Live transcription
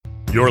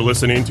You're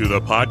listening to the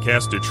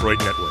Podcast Detroit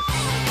Network.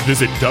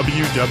 Visit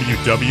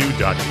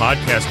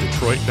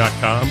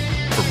www.podcastdetroit.com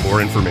for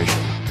more information.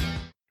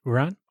 We're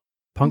on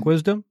Punk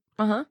Wisdom.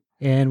 Uh-huh.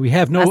 And we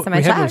have no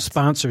checked.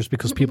 sponsors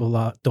because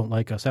people don't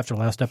like us. After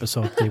last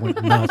episode, they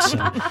went nuts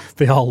and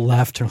they all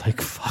left. They're like,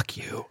 fuck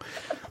you.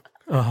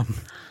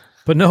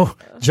 But no,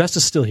 Jess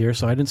is still here,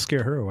 so I didn't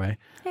scare her away.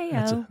 Hey,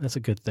 that's a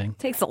good thing.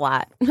 Takes a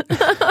lot.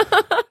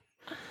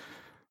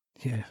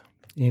 Yeah.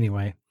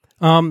 Anyway,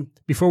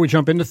 before we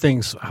jump into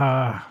things,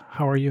 how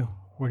are you?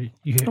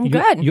 I'm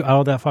good. You out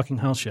of that fucking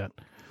house yet?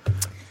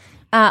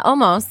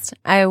 Almost.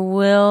 I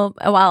will.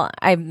 Well,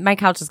 my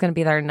couch is going to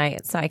be there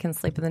tonight, so I can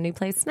sleep in the new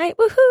place tonight.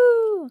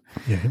 Woohoo!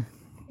 Yeah.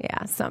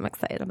 Yeah, so I'm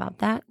excited about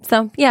that.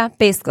 So, yeah,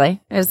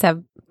 basically, I just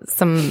have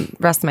some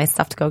rest of my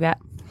stuff to go get.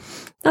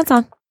 That's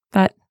all.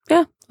 But,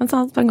 yeah, that's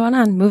all that's been going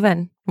on.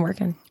 Moving,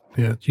 working.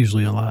 Yeah, it's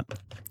usually a lot.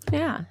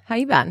 Yeah. How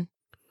you been?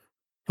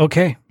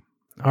 Okay.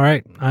 All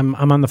right. I'm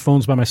on the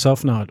phones by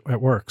myself now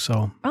at work,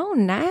 so. Oh,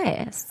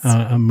 nice.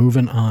 I'm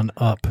moving on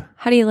up.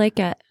 How do you like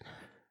it?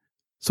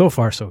 So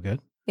far, so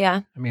good.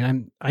 Yeah. I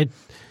mean, I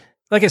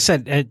like I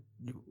said,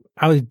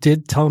 I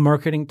did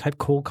telemarketing type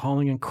cold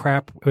calling and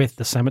crap with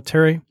the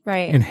cemetery,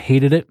 Right. and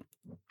hated it.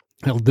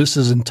 Now, this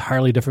is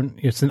entirely different.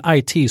 It's an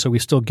IT, so we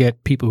still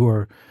get people who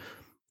are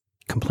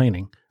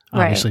complaining,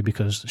 obviously,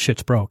 because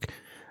shit's broke.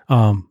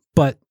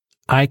 But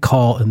I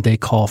call and they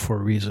call for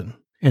a reason,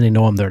 and they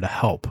know I'm there to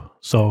help.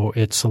 So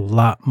it's a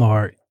lot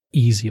more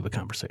easy of a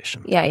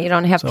conversation. Yeah, you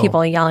don't have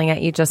people yelling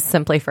at you just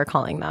simply for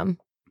calling them.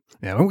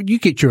 Yeah, you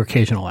get your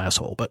occasional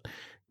asshole, but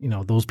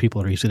those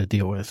people are easy to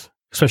deal with,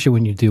 especially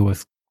when you deal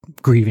with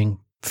grieving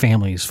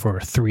families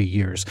for 3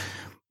 years.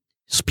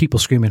 Just people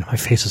screaming in my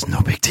face is no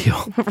big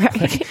deal.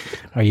 Right. Like,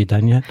 are you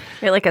done yet?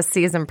 You're like a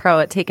seasoned pro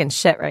at taking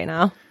shit right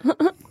now.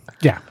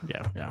 Yeah.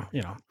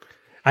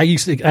 I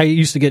used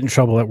to get in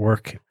trouble at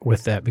work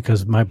with that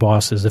because my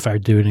bosses, if I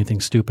do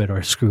anything stupid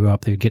or screw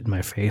up, they'd get in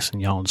my face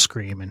and yell and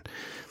scream. And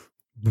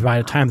by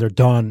the time they're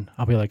done,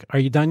 I'll be like, "Are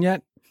you done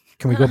yet?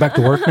 Can we go back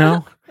to work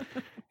now?"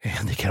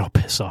 And they get all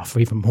pissed off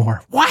even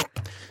more. What?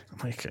 I'm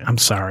like, I'm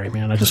sorry,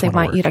 man. I just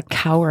want you to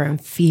cower in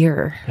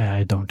fear.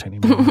 I don't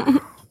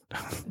anymore.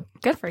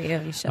 Good for you.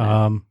 You should.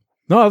 No,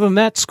 other than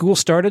that, school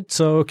started.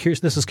 So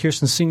this is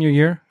Kirsten's senior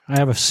year. I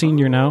have a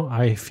senior now.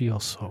 I feel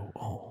so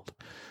old.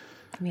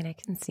 I mean, I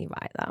can see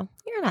why, though.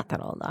 You're not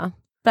that old, though.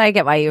 But I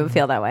get why you would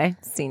feel that way,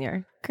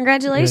 senior.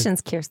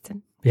 Congratulations,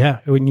 Kirsten. Yeah,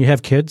 when you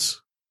have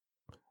kids,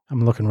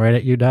 I'm looking right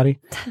at you, Dotty.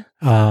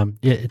 Time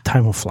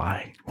will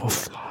fly. Will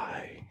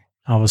fly.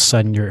 All of a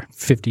sudden, you're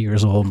 50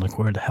 years old, and like,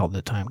 where the hell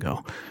did time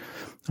go?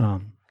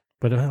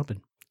 But it'll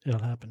happen.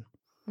 It'll happen.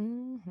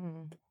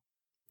 Mm-hmm.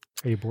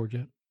 Are you bored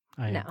yet?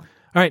 No. All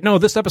right. No,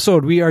 this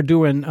episode we are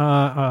doing.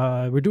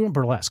 We're doing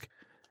burlesque.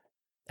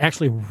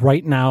 Actually,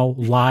 right now,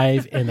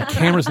 live, and the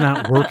camera's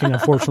not working,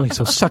 unfortunately.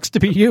 So sucks to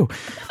be you.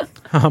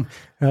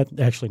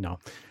 Actually, no,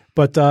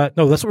 but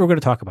no, that's what we're going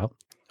to talk about.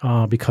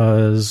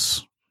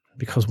 Because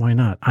why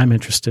not? I'm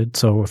interested.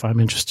 So if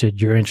I'm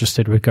interested, you're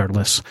interested,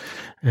 regardless.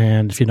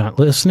 And if you're not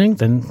listening,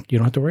 then you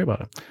don't have to worry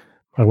about it.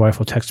 My wife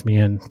will text me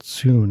in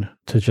soon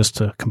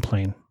to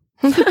complain.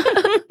 No,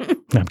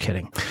 I'm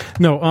kidding.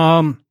 No.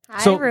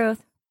 Hi,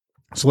 Ruth.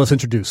 So let's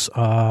introduce.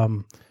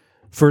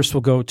 First,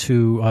 we'll go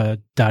to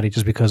Dotty,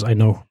 just because I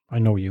know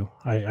you.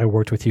 I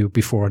worked with you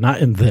before, not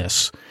in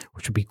this,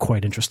 which would be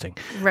quite interesting.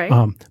 Right.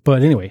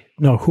 But anyway,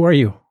 no, who are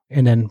you?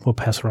 And then we'll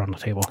pass it around the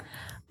table.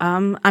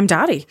 I'm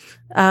Dotty.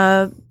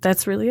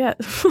 That's really it.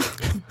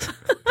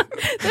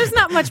 There's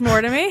not much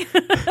more to me.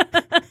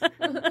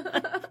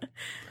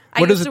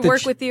 I used to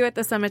work with you at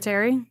the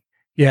cemetery.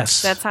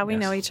 Yes. That's how we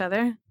know each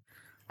other.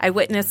 I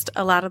witnessed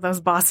a lot of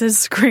those bosses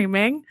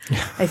screaming.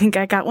 I think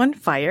I got one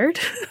fired.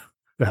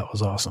 That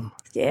was awesome.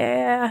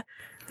 Yeah.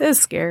 It was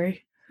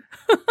scary.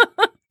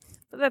 But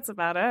that's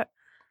about it.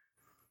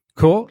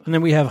 Cool. And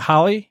then we have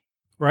Holly,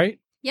 right?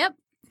 Yep.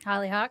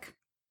 Holly Hock.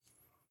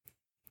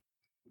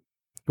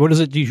 What is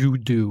it you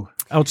do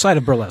outside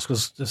of burlesque?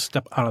 Let's just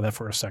step out of that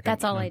for a second.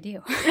 That's all I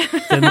do.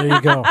 Then there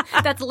you go.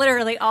 That's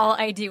literally all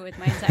I do with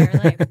my entire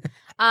life.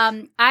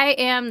 I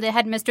am the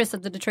headmistress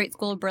of the Detroit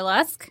School of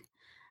Burlesque.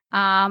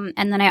 And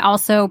then I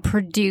also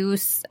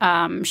produce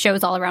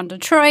shows all around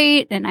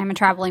Detroit, and I'm a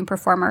traveling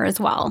performer as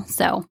well.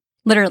 So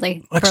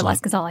literally, Excellent.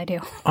 burlesque is all I do.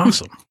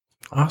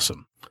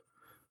 Awesome.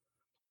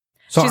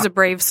 So, she's a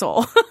brave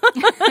soul.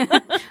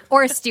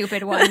 Or a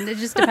stupid one. It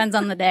just depends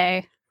on the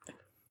day.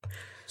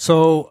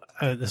 So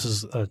this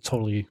is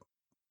totally,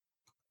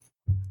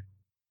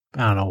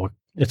 I don't know what,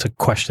 it's a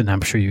question I'm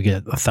sure you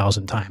get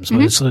 1,000 times,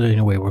 but it's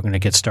anyway, we're going to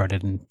get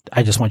started, and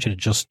I just want you to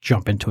just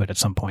jump into it at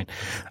some point.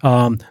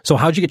 So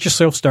how'd you get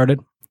yourself started?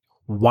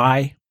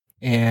 Why?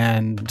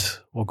 And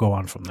we'll go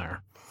on from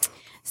there.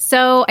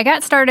 So I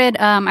got started,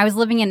 I was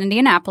living in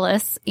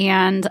Indianapolis,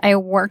 and I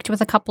worked with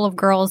a couple of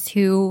girls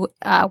who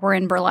were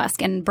in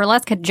burlesque, and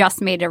burlesque had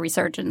just made a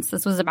resurgence.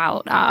 This was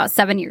about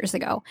 7 years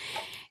ago.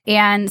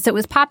 And so it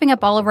was popping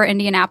up all over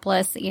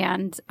Indianapolis,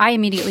 and I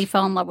immediately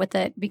fell in love with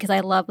it because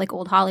I love like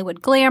old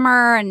Hollywood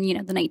glamour and, you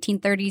know, the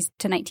 1930s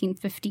to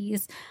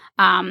 1950s.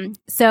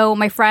 So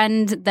my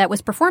friend that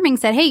was performing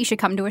said, hey, you should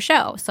come to a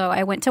show. So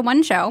I went to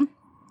one show.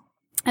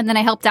 And then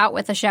I helped out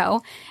with a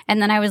show. And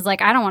then I was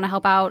like, I don't want to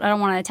help out. I don't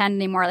want to attend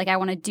anymore. Like, I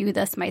want to do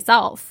this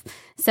myself.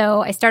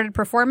 So I started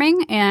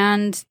performing,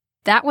 and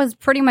that was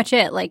pretty much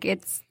it. Like,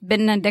 it's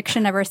been an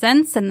addiction ever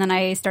since. And then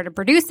I started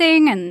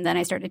producing, and then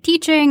I started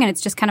teaching, and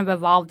it's just kind of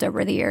evolved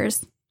over the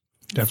years.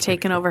 That's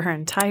taken over her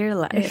entire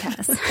life. It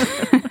has.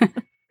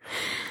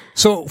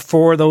 So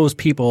for those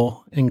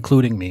people,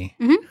 including me,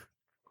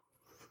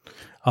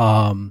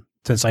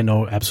 since I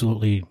know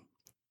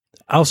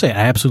I'll say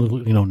I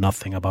absolutely know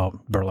nothing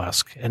about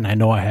burlesque, and I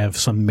know I have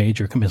some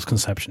major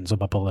misconceptions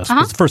about burlesque.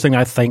 The first thing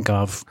I think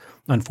of,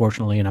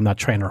 unfortunately, and I'm not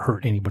trying to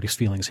hurt anybody's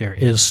feelings here,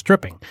 is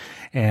stripping.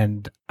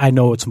 And I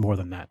know it's more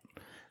than that.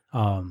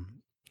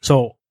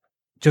 So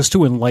just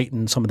to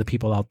enlighten some of the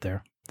people out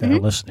there that are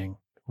listening,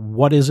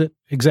 what is it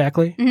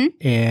exactly?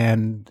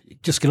 And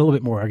just get a little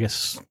bit more, I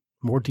guess,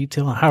 more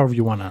detail, however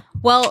you want to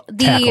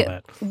tackle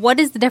that. What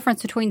is the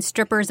difference between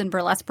strippers and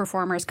burlesque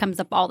performers comes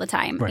up all the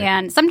time. Right.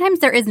 And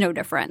sometimes there is no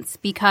difference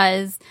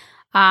because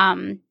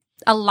a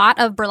lot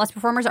of burlesque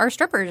performers are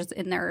strippers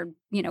in their,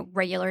 you know,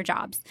 regular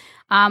jobs.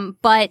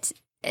 But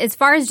as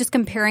far as just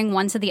comparing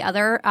one to the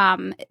other,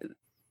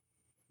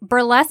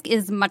 burlesque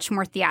is much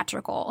more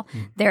theatrical.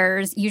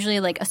 There's usually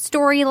like a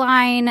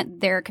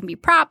storyline. There can be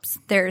props.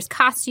 There's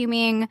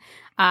costuming,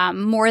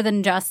 more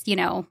than just, you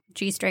know,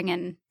 G-string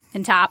and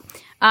top.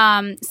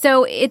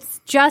 So it's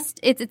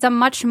a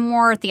much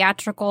more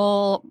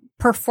theatrical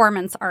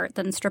performance art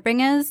than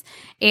stripping is.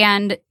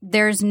 And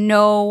there's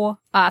no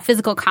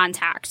physical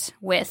contact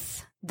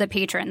with the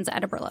patrons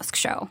at a burlesque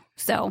show.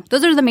 So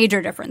those are the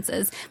major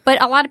differences.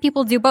 But a lot of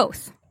people do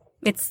both.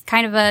 It's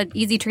kind of an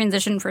easy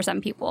transition for some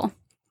people.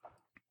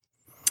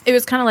 It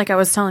was kind of like I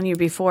was telling you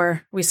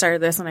before we started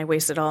this, and I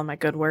wasted all of my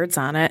good words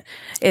on it.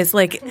 Is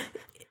like,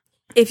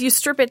 if you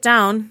strip it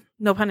down,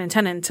 no pun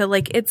intended, to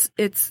like its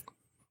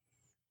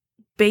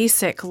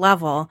basic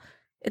level,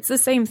 it's the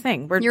same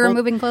thing. You're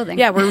removing clothing.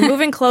 Yeah, we're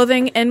removing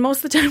clothing, and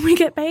most of the time we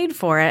get paid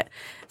for it.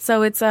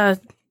 So it's I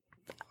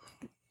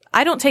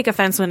don't take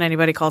offense when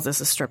anybody calls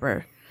this a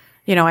stripper.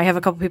 You know, I have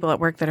a couple people at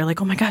work that are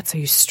like, "Oh my God, so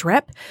you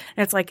strip?"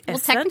 And it's like, well,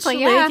 essentially,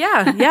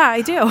 technically, yeah,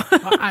 I do.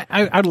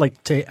 I'd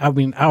like to. I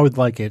mean, I would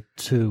like it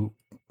to.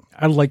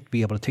 I'd like to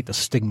be able to take the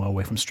stigma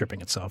away from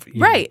stripping itself.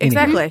 Right,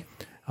 exactly.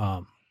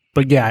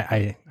 But yeah,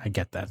 I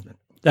get that.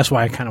 That's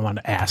why I kind of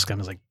wanted to ask. I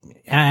was like,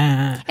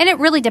 And it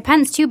really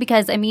depends, too,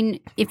 because, I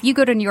mean, if you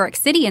go to New York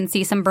City and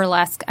see some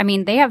burlesque, I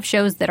mean, they have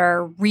shows that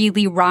are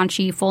really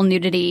raunchy, full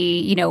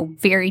nudity, you know,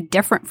 very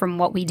different from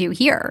what we do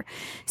here.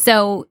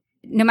 So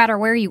no matter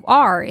where you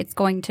are, it's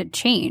going to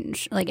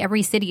change. Like,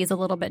 every city is a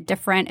little bit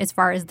different as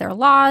far as their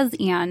laws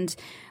and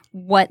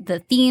what the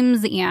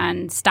themes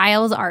and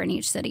styles are in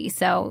each city.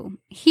 So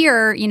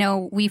here, you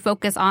know, we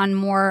focus on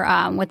more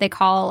what they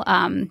call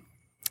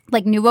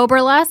like nouveau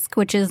burlesque,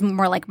 which is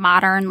more like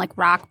modern, like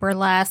rock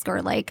burlesque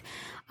or like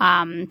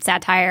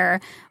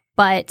satire.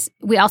 But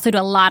we also do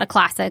a lot of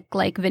classic,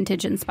 like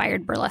vintage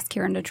inspired burlesque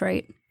here in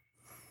Detroit.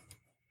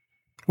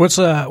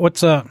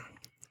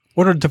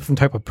 what are different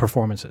type of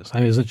performances? I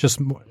mean, is it just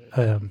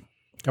are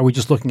we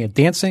just looking at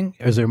dancing?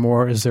 Is there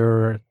more? Is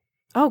there?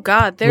 Oh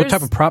God, What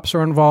type of props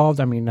are involved?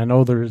 I mean, I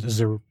know is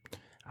there.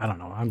 I don't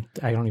know.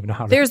 I don't even know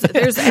how to.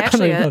 There's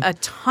actually a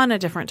ton of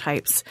different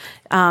types.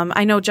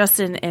 I know just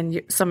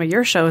in some of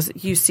your shows,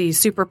 you see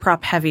super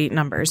prop heavy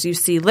numbers. You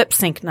see lip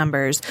sync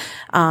numbers.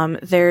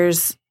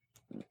 There's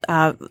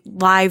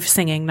live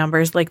singing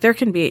numbers. Like, there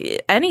can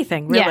be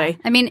anything, really. Yeah.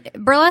 I mean,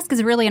 burlesque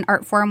is really an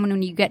art form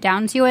when you get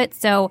down to it.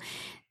 So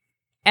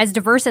as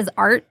diverse as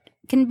art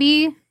can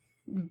be,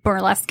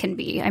 burlesque can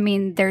be. I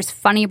mean, there's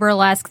funny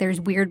burlesque, there's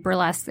weird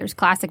burlesque, there's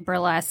classic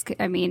burlesque.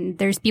 I mean,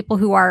 there's people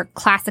who are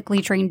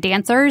classically trained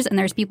dancers, and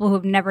there's people who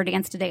have never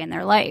danced a day in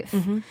their life.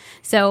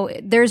 So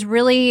there's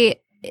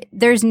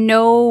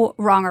no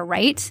wrong or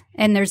right,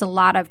 and there's a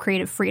lot of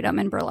creative freedom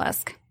in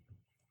burlesque.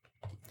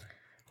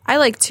 I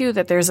like, too,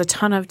 that there's a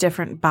ton of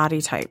different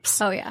body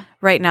types. Oh, yeah.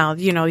 Right now,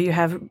 you know, you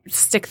have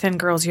stick thin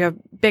girls, you have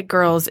big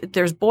girls.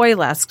 There's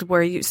boylesque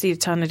where you see a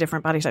ton of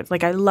different body types.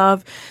 Like, I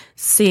love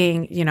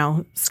seeing, you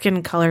know,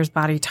 skin colors,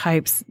 body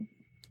types,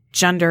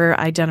 gender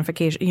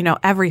identification, you know,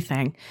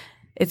 everything.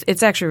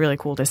 It's actually really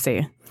cool to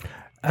see.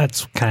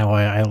 That's kind of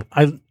why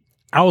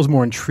I was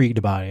more intrigued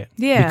about it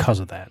because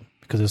of that.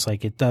 Because it's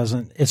like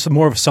it's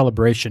more of a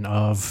celebration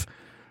of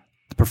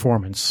the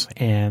performance,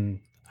 and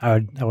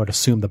I would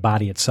assume the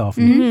body itself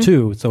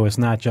too. So it's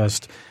not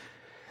just.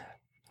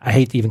 I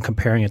hate even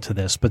comparing it to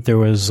this, but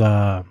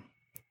I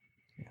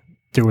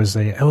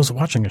was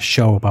watching a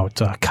show about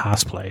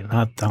cosplay.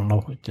 I don't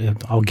know.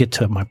 I'll get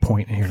to my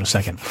point here in a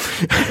second.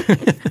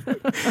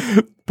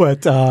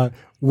 But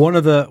one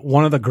of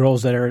the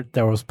girls that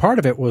was part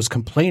of it was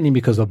complaining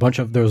because there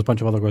was a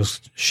bunch of other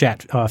girls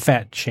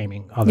fat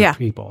shaming other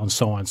people and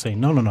so on, saying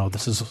no,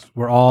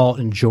 we're all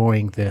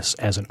enjoying this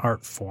as an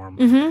art form.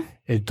 Mm-hmm.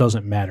 It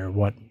doesn't matter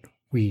what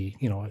we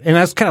and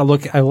that's kind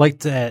of I like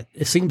that.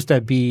 It seems to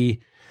be,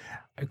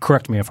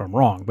 correct me if I'm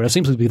wrong, but it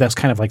seems to be that's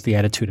kind of like the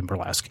attitude in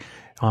burlesque.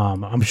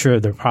 I'm sure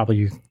they're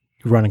probably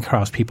running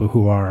across people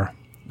who are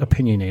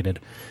opinionated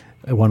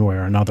one way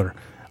or another.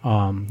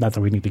 Not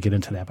that we need to get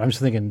into that, but I'm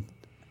just thinking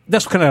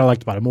that's what kind of I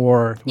liked about it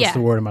more. What's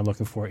the word am I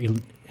looking for?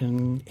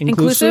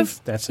 Inclusive?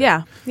 That's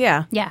it.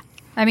 Yeah.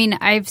 I mean,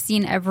 I've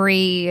seen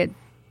every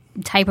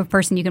type of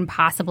person you can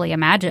possibly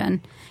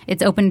imagine.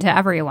 It's open to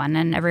everyone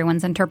and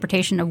everyone's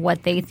interpretation of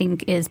what they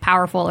think is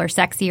powerful or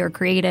sexy or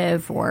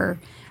creative or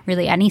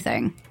really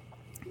anything.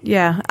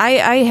 Yeah,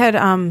 I had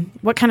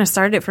what kind of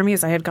started it for me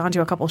is I had gone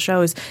to a couple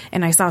shows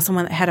and I saw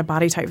someone that had a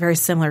body type very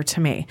similar to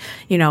me,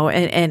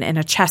 and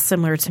a chest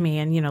similar to me,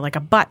 and like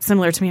a butt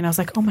similar to me, and I was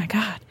like, oh my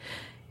God,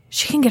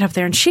 she can get up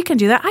there and she can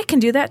do that. I can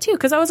do that too,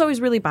 because I was always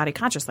really body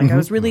conscious. Like I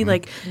was really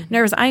like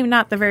nervous. I'm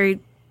not the very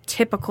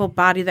typical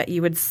body that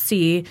you would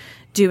see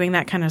doing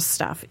that kind of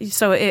stuff.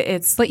 So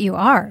it's but you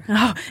are.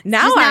 Oh,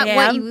 now it's I not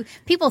am. what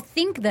people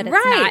think that it's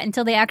not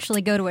until they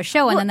actually go to a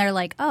show and then they're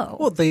like, oh.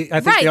 Well,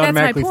 I think they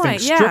automatically think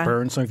point.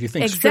 stripper, and so if you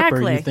think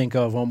stripper, you think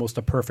of almost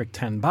a perfect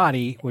 10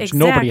 body, which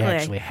nobody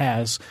actually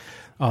has.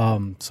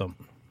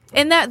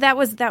 And that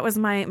was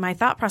my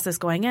thought process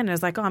going in. It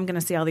was like, oh, I'm going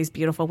to see all these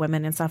beautiful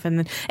women and stuff,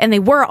 and they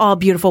were all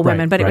beautiful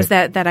women, but it was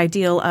that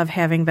ideal of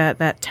having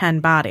that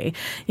 10 body,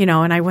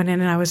 And I went in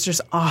and I was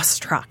just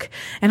awestruck,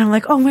 and I'm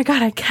like, oh my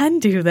God, I can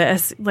do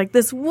this. Like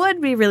this would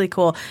be really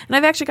cool. And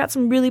I've actually got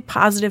some really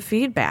positive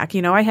feedback.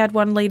 I had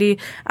one lady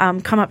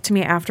come up to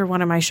me after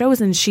one of my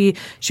shows, and she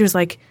was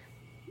like,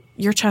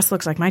 your chest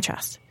looks like my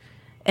chest.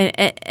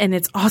 And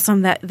it's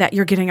awesome that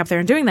you're getting up there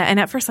and doing that. And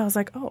at first I was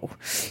like, oh,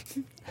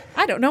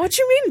 I don't know what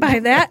you mean by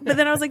that. But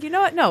then I was like, you know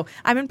what? No,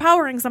 I'm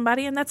empowering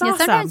somebody, and that's awesome.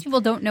 Sometimes people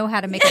don't know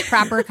how to make a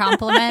proper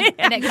compliment,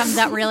 and it comes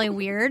out really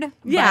weird.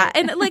 Yeah,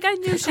 and like I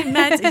knew she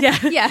meant,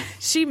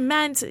 she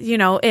meant,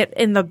 it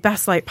in the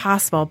best light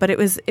possible. But it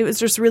was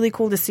just really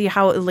cool to see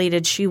how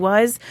elated she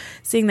was,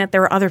 seeing that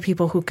there were other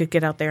people who could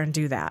get out there and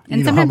do that.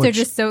 And sometimes they're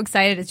just so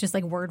excited, it's just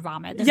like word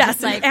vomit. It's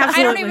just like,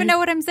 absolutely. I don't even know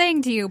what I'm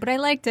saying to you, but I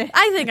liked it.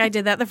 I think I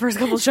did that the first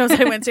couple shows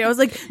I went to. I was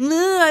like,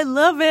 I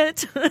love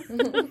it.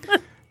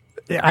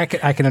 Yeah, I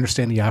can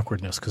understand the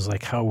awkwardness, because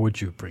how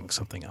would you bring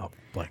something up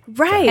like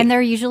right? That? And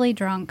they're usually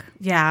drunk.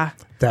 Yeah,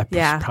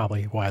 that's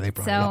probably why they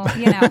brought it up.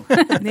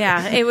 So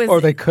yeah, it was.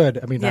 Or they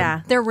could. I mean,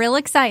 they're real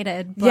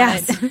excited. But.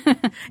 Yes,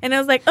 and I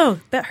was like, oh,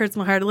 that hurts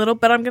my heart a little,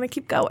 but I'm going to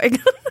keep going.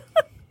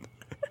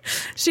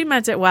 She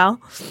meant it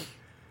well.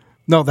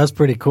 No, that's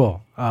pretty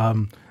cool.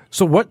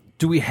 So, what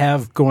do we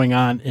have going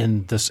on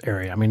in this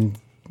area? I mean,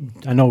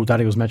 I know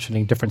Dotty was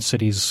mentioning different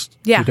cities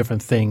do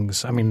different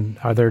things. I mean,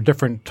 are there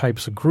different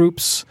types of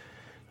groups?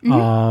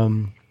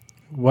 Mm-hmm.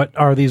 What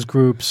are these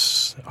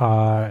groups?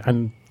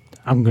 And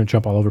I'm going to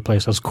jump all over the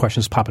place. Those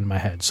questions pop in my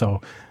head.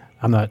 So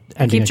I'm not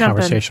ending a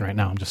conversation right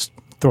now. I'm just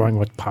throwing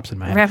what pops in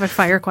my head. Rapid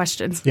fire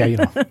questions.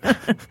 Yeah,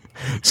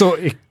 So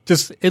it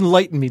just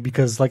enlighten me,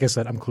 because, like I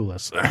said, I'm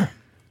clueless.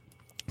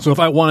 So if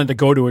I wanted to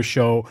go to a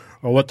show,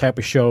 or what type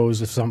of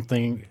shows, if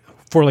something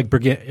for like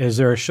Brigitte, is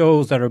there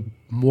shows that are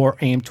more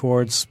aimed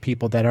towards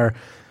people that are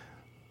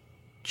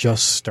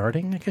just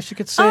starting, I guess you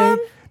could say?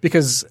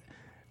 Because,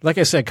 like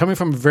I said, coming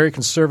from a very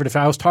conservative,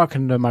 I was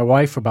talking to my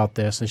wife about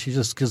this, and she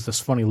just gives this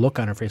funny look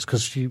on her face,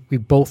 because we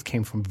both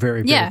came from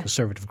very, very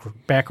conservative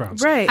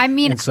backgrounds. Right. I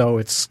mean, and so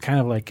it's kind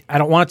of like, I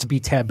don't want it to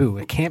be taboo.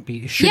 It can't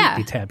be. It shouldn't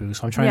be taboo.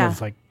 So I'm trying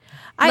to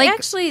I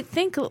actually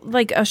think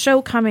like a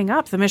show coming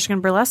up, the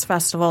Michigan Burlesque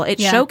Festival, it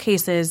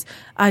showcases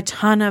a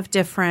ton of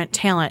different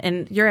talent,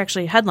 and you're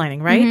actually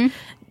headlining, right?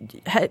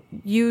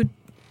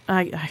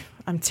 Mm-hmm.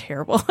 I'm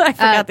terrible. I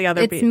forgot the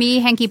other. It's me,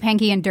 Hanky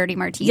Panky, and Dirty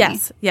Martini.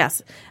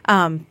 Yes.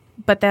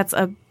 But that's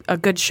a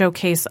good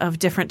showcase of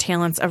different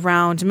talents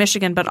around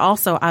Michigan, but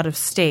also out of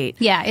state.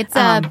 Yeah, it's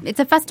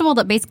a festival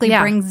that basically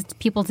brings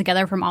people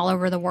together from all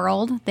over the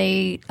world.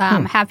 They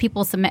have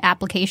people submit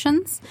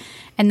applications,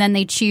 and then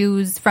they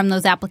choose from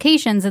those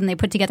applications, and they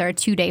put together a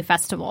 2-day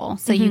festival.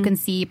 So you can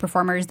see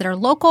performers that are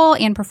local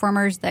and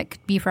performers that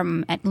could be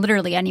from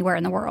literally anywhere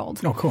in the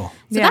world. Oh, cool.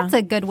 So that's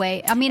a good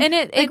way. I mean,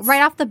 and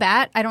right off the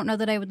bat, I don't know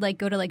that I would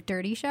go to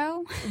Dirty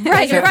Show.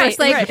 Right.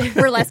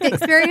 Burlesque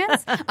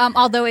experience.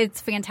 Although it's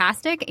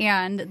fantastic,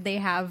 and they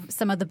have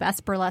some of the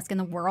best burlesque in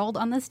the world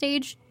on the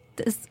stage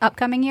this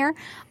upcoming year.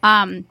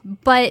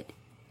 But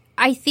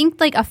I think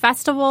a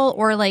festival,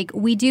 or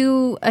we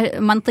do a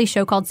monthly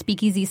show called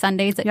Speakeasy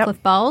Sundays at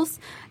Cliff Bell's,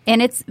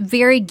 and it's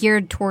very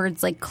geared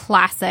towards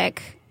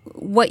classic,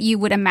 what you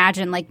would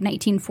imagine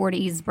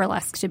 1940s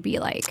burlesque to be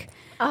like.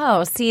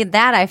 Oh, see,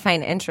 that I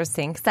find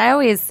interesting, because I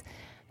always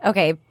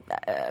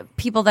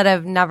people that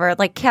have never,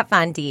 Kat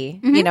Von D,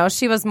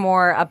 she was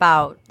more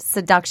about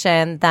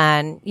seduction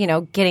than,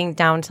 getting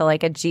down to a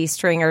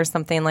G-string or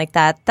something like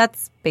that.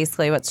 That's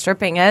basically what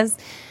stripping is.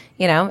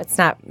 It's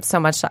not so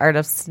much the art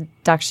of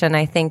seduction.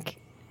 I think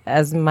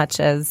as much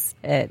as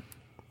it.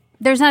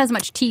 There's not as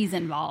much tease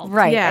involved.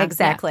 Right, Yeah.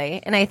 exactly.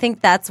 And I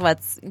think that's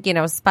what's,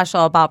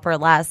 special about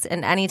burlesque.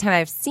 And anytime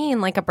I've seen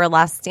like a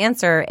burlesque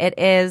dancer, it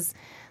is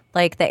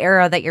like the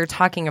era that you're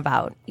talking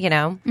about,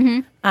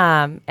 Mm-hmm.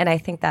 And I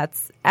think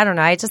that's, I don't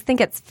know, I just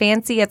think it's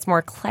fancy. It's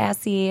more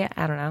classy.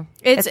 I don't know.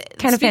 It's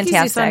kind of Speakeasy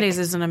fantastic. Sundays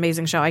is an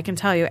amazing show. I can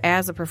tell you,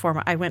 as a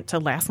performer, I went to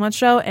last month's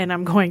show and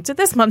I'm going to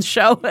this month's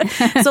show.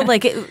 So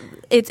like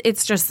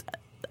it's just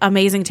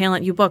amazing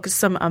talent. You book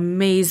some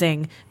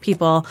amazing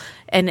people,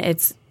 and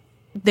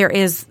there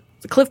is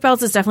Cliff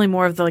Bells is definitely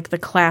more of the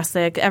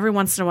classic. Every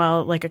once in a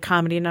while, like a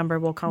comedy number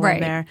will come in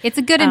there. It's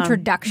a good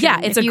introduction. Yeah,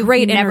 it's a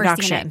great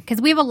introduction.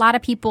 Because we have a lot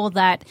of people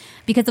that,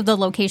 because of the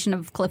location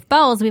of Cliff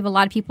Bells, we have a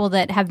lot of people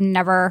that have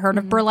never heard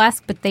of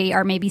burlesque, but they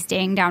are maybe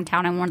staying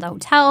downtown in one of the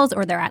hotels,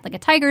 or they're at like a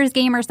Tigers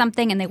game or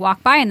something, and they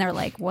walk by and they're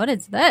like, "What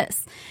is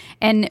this?"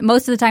 And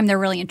most of the time, they're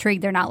really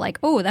intrigued. They're not like,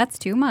 "Oh, that's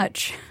too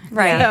much."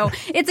 Right. So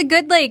it's a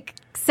good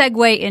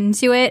segue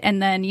into it,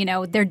 and then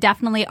there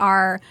definitely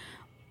are.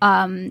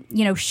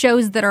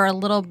 Shows that are a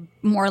little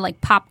more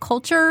like pop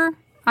culture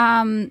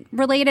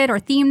related or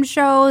themed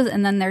shows.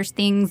 And then there's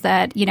things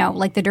that,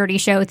 like the Dirty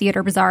Show,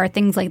 Theater Bazaar,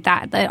 things like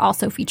that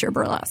also feature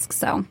burlesque.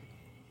 So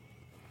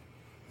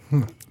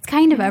it's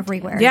kind of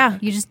everywhere. Yeah.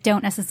 You just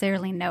don't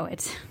necessarily know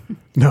it.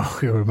 No,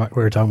 we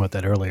were talking about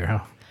that earlier. Huh?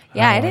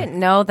 Yeah, I didn't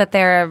know that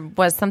there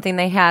was something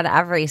they had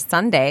every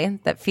Sunday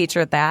that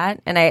featured that.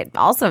 And I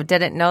also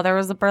didn't know there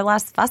was a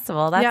burlesque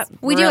festival. That's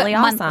We really do it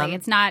awesome. monthly.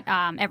 It's not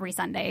every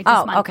Sunday.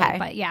 Just monthly, okay.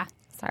 But yeah.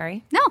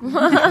 Sorry.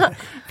 No.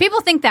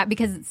 People think that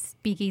because it's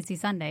Speakeasy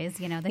Sundays,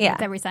 they think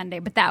it's every Sunday,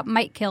 but that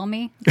might kill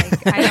me.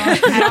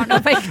 I don't know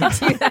if I can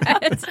do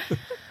that.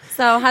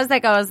 So how does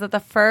that go? Is it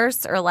the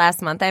first or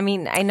last month? I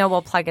mean, I know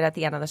we'll plug it at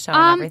the end of the show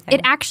and everything.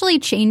 It actually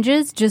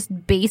changes just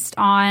based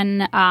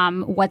on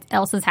what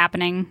else is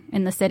happening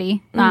in the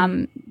city.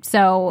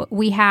 So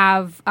we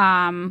have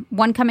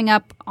one coming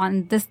up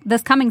on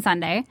this coming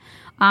Sunday,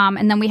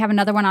 and then we have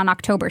another one on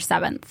October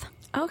 7th.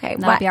 Okay.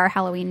 That'll be our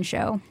Halloween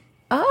show.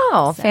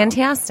 Oh,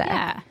 fantastic.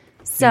 Yeah.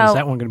 So And is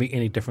that one going to be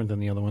any different than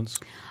the other ones?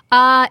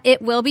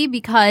 It will be,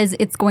 because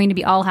it's going to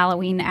be all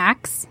Halloween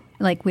acts.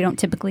 Like, we don't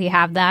typically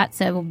have that.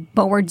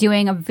 But we're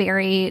doing a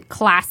very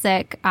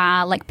classic,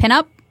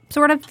 pinup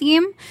sort of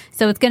theme.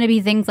 So it's going to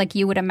be things like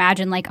you would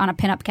imagine, like on a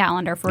pinup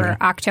calendar for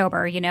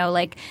October,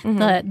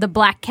 the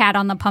black cat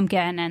on the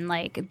pumpkin and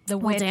like the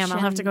witch. Damn, I'll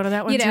and, have to go to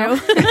that one too.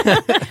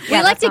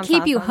 We like to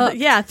keep you hooked.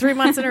 Yeah, 3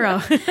 months in a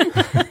row.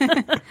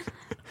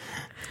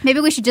 Maybe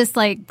we should just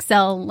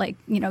sell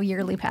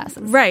yearly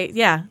passes. Right,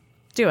 yeah.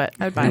 Do it.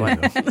 I'd buy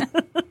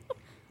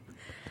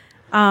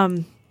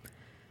one.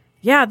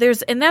 Yeah,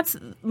 that's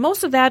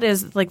most of that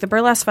is like the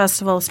Burlesque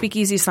Festival,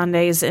 Speakeasy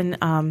Sundays, and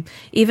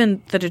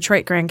even the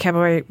Detroit Grand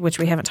Cabaret, which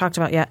we haven't talked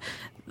about yet.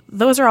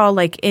 Those are all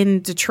like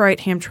in Detroit,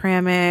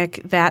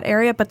 Hamtramck, that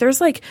area. But there's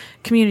like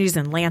communities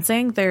in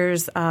Lansing.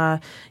 There's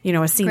a scene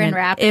Grand in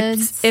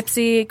Rapids.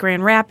 Ypsi,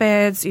 Grand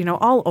Rapids.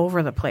 All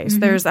over the place.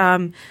 There's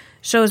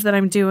shows that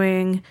I'm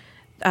doing.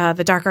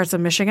 The Dark Arts of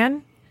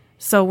Michigan.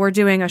 So we're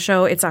doing a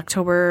show. It's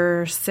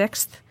October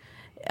 6th.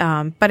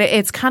 But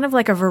it's kind of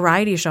like a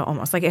variety show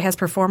almost. Like it has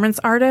performance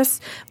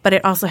artists, but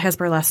it also has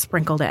burlesque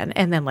sprinkled in.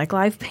 And then like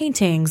live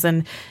paintings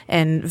and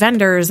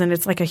vendors. And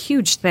it's like a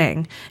huge thing.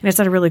 And it's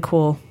at a really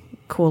cool,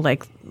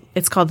 like,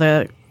 it's called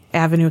the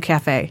Avenue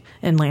Cafe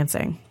in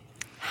Lansing.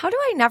 how do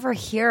I never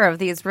hear of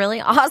these really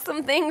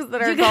awesome things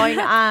that are going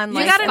on?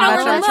 You gotta know in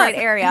the where to Detroit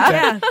look. area.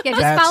 Yeah, just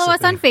That's follow the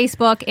us on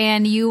Facebook,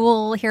 and you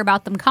will hear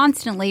about them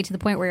constantly to the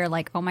point where you're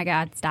like, oh my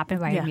God, stop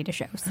inviting me to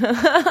shows.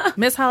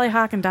 Miss Holly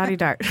Hock and Dotty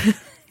Dart.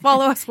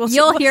 Follow us.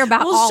 You'll hear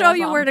about We'll all show of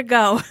you them. where to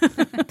go.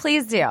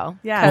 Please do.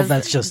 Yeah. Well,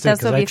 that's just it, this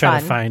because will I be try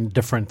fun. to find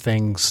different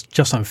things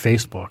just on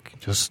Facebook.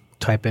 Just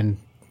type in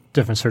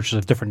different searches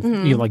of different,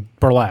 like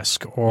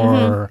burlesque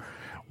or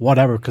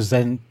whatever, because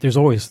then there's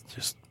always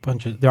just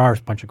there are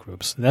a bunch of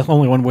groups. That's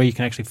only one way you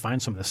can actually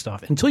find some of this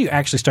stuff. Until you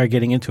actually start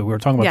getting into it. We were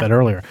talking about that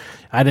earlier.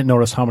 I didn't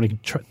notice how many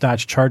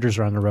Dodge Chargers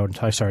are on the road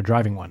until I started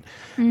driving one.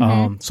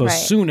 So Right.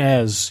 as soon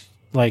as,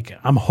 like,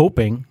 I'm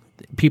hoping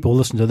people who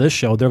listen to this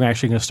show, they're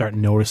actually going to start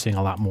noticing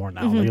a lot more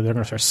now. They're going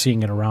to start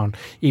seeing it around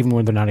even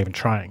when they're not even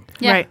trying.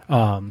 Yeah.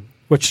 Right.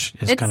 Which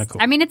is kind of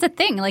cool. I mean, it's a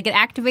thing. Like, it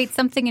activates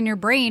something in your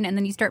brain, and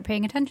then you start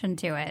paying attention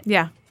to it.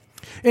 Yeah.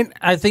 And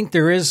I think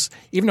there is,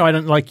 even though I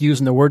don't like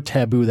using the word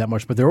taboo that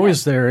much, but there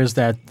is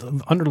that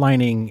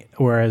underlining,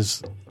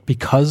 whereas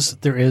because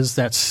there is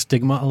that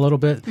stigma a little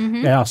bit,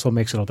 it also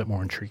makes it a little bit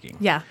more intriguing.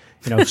 Yeah.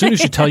 As soon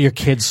as you tell your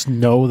kids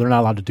no, they're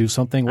not allowed to do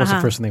something, what's the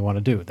first thing they want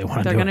to do? They want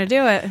to They're do going to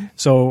do it.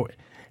 So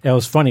it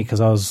was funny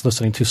because I was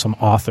listening to some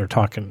author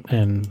talking,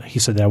 and he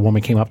said that a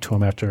woman came up to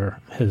him after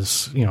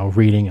his,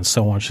 reading and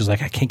so on. She's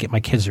like, I can't get my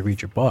kids to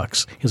read your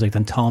books. He's like,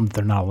 then tell them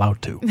they're not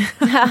allowed to.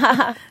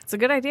 It's a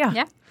good idea.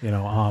 Yeah.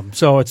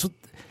 So it's,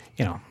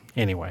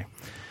 anyway.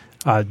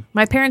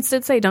 My parents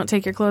did say don't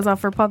take your clothes off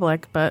for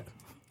public, but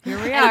here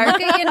we And are.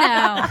 look at you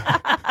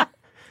now.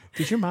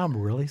 Did your mom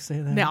really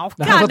say that? No. I was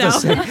God,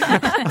 about to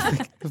no.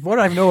 say- what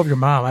I know of your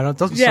mom, it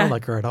doesn't Yeah. sound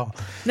like her at all.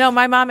 No,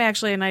 my mom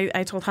actually, and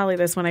I told Holly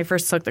this when I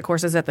first took the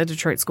courses at the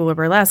Detroit School of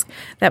Burlesque,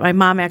 that my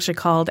mom actually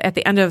called, at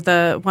the end of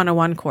the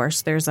 101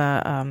 course, there's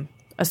a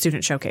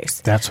student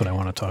showcase. That's what I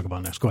want to talk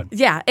about next. Go ahead.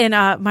 Yeah, and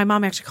my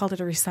mom actually called it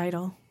a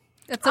recital.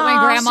 That's what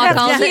my grandma that's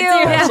calls it cute. too.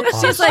 Yeah.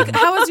 That's She's awesome. like,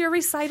 "How was your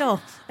recital?"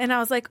 And I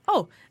was like,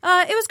 "Oh,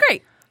 it was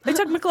great. I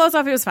took my clothes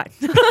off. It was fine."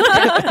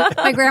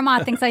 My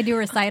grandma thinks I do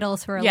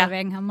recitals for a Yeah.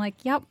 living. I'm like,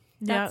 yep.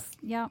 That's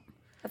yep.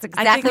 That's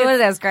exactly what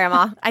it is,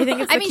 Grandma. I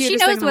think it's I the mean, she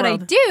cutest thing knows in the what I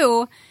world.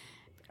 do.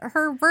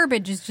 Her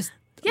verbiage is just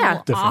a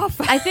little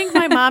off. I think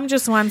my mom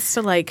just wants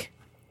to like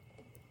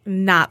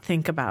not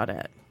think about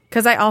it.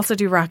 Because I also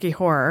do Rocky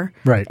Horror.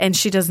 Right. And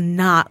she does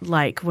not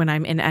like when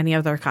I'm in any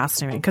other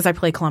costuming because I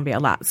play Columbia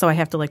a lot. So I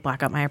have to like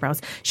block out my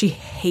eyebrows. She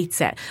hates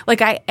it.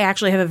 Like I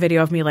actually have a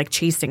video of me like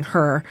chasing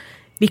her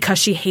because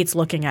she hates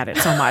looking at it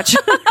so much.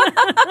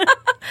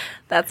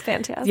 That's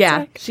fantastic.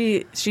 Yeah.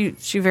 She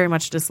very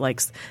much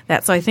dislikes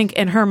that. So I think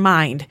in her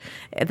mind,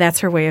 that's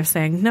her way of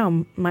saying,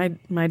 no,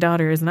 my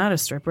daughter is not a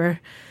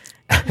stripper.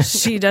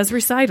 She does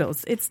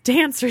recitals. It's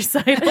dance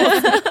recitals.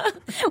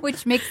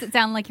 Which makes it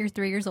sound like you're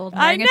 3 years old I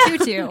wearing a know.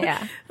 tutu.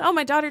 Yeah. Oh,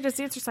 my daughter does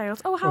dance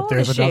recitals. Oh, how Well, old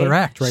there's is she? another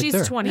act right She's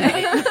there.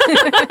 28.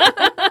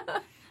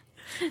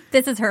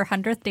 This is her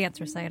 100th dance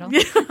recital.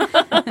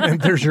 And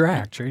there's your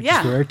act, right? Yeah.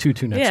 Just wear a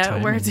tutu next Yeah,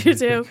 time. wear a and-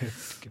 tutu.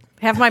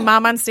 Have my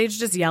mom on stage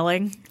just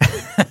yelling.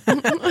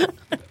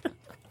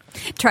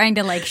 Trying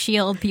to like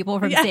shield people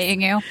from Yes.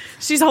 seeing you.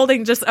 She's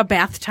holding just a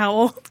bath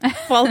towel,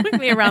 following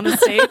me around the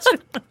stage,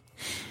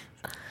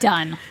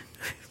 Done.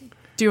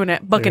 doing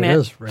it, booking There it. it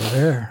is, right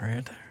there,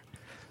 right there.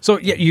 So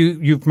yeah,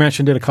 you've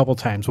mentioned it a couple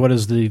times. What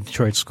is the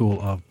Detroit School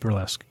of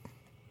Burlesque?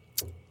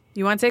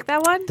 You want to take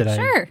that one? Did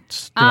Sure.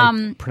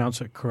 I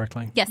pronounce it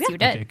correctly? Yes, you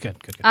did. Okay,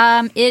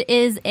 good. It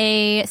is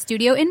a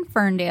studio in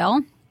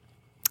Ferndale.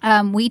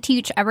 We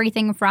teach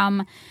everything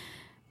from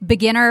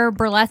beginner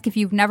burlesque. If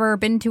you've never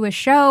been to a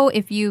show,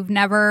 if you've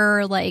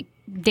never like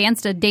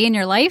danced a day in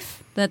your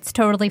life, that's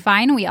totally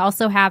fine. We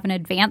also have an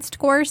advanced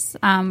course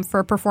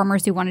for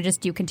performers who want to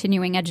just do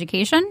continuing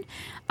education.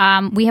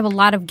 We have a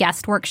lot of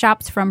guest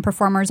workshops from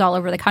performers all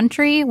over the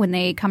country. When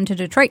they come to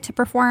Detroit to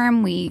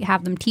perform, we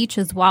have them teach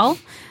as well.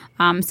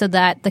 So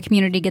that the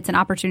community gets an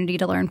opportunity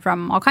to learn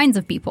from all kinds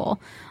of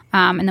people.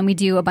 And then we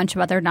do a bunch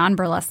of other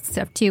non-burlesque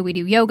stuff too. We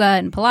do yoga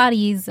and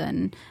Pilates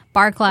and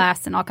bar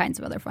class and all kinds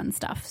of other fun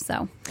stuff.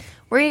 So,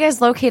 Where are you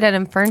guys located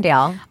in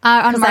Ferndale?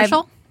 on 'Cause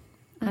Marshall.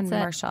 On That's it.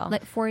 Marshall.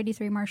 Like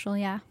 483 Marshall,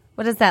 yeah.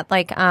 What is that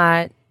like?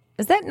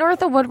 Is that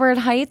north of Woodward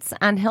Heights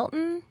on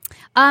Hilton?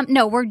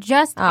 No, we're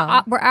just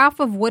we're off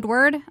of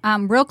Woodward,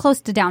 real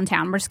close to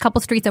downtown. We're just a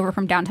couple streets over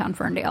from downtown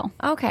Ferndale.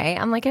 Okay.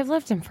 I'm like, I've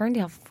lived in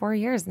Ferndale for 4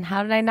 years, and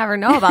how did I never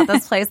know about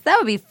this place? That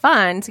would be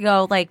fun to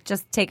go, like,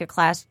 just take a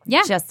class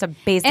just to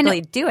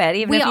basically do it,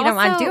 even if you don't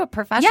want to do it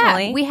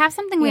professionally. Yeah, we have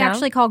something we you know?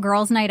 actually call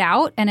Girls Night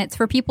Out, and it's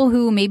for people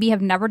who maybe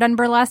have never done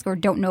burlesque or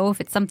don't know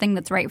if it's something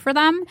that's right for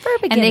them.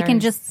 And they can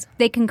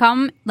they can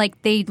come,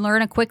 like, they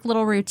learn a quick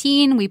little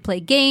routine. We play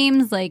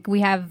games, like, we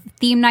have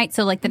theme nights.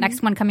 So, like, the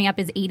next one coming up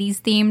is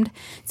 80s themed.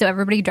 So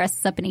everybody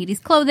dresses up in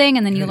 80s clothing,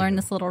 and then you learn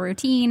this little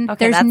routine.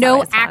 Okay, There's that's no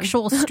always fun.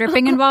 actual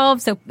stripping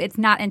involved, so it's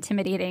not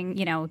intimidating.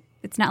 You know,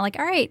 it's not like,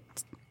 all right,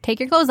 take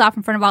your clothes off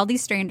in front of all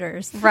these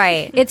strangers.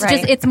 Right. It's right.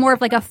 just, it's more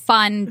of like a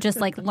fun, just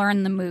like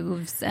learn the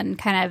moves and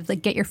kind of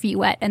like get your feet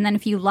wet. And then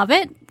if you love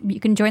it, you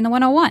can join the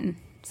 101.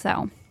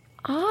 So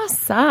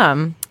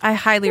awesome. I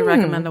highly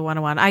recommend the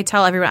 101. I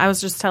tell everyone, I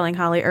was just telling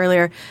Holly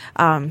earlier,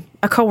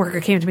 a coworker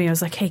came to me and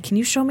was like, hey, can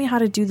you show me how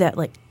to do that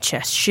like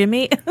chest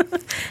shimmy?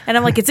 And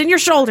I'm like, it's in your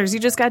shoulders. You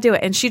just got to do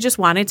it. And she just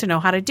wanted to know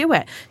how to do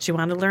it. She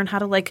wanted to learn how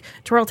to like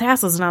twirl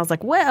tassels. And I was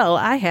like, well,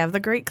 I have the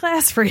great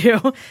class for you.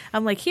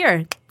 I'm like,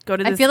 here, go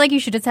to this. I feel like you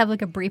should just have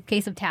like a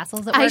briefcase of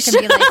tassels at work and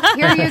be like,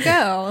 here you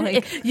go.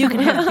 Like, you can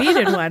have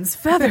beaded ones,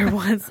 feather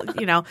ones,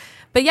 you know.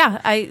 But yeah,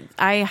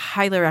 I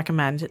highly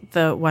recommend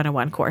the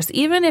 101 course.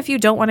 Even if you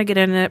don't want to get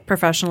in it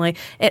professionally,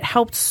 it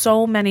helped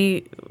so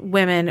many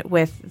women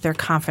with their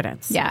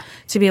confidence. Yeah.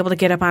 To be able to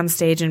get up on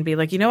stage and be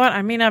like, you know what,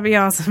 I may not be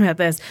awesome at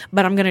this,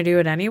 but I'm going to do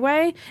it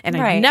anyway. And I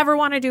Right. never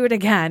want to do it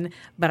again,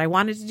 but I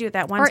wanted to do it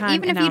that one or time.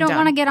 even and if you now I'm don't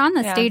want to done. get on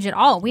the stage at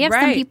all. We have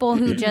some Right. people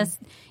who just,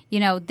 you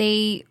know,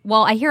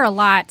 I hear a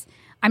lot,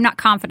 I'm not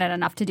confident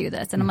enough to do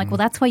this. And I'm like, well,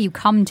 that's why you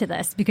come to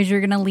this, because you're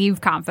going to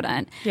leave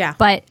confident. Yeah.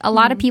 But a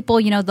lot of people,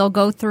 you know, they'll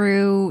go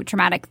through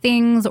traumatic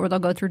things, or they'll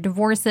go through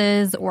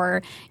divorces,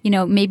 or, you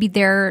know, maybe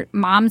they're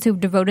moms who've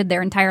devoted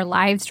their entire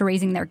lives to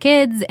raising their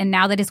kids, and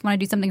now they just want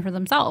to do something for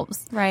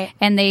themselves. Right.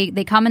 And they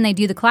come and they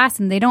do the class,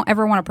 and they don't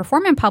ever want to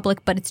perform in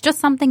public, but it's just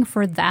something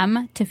for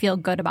them to feel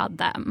good about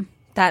them.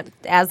 That,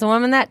 as a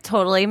woman, that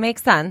totally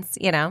makes sense,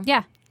 you know?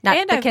 Yeah. Not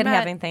And the I've kid met-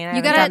 having thing. I You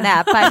haven't gotta- done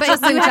that, but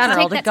just in you have to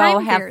general, take to that time go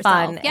for have yourself.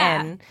 fun.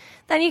 Yeah. And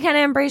then you kind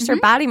of embrace your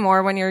body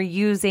more when you're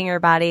using your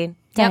body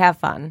to Yep. have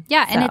fun.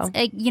 Yeah, and So. it's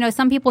like, you know,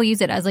 some people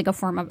use it as like a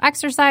form of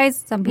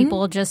exercise. Some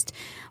people just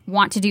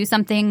want to do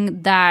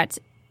something that,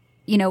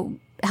 you know,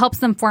 helps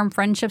them form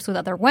friendships with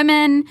other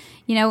women.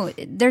 You know,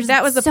 there's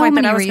that was the so point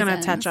that many I was going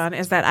reasons. to touch on,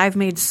 is that I've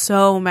made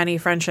so many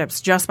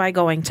friendships just by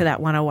going to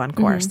that 101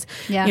 course.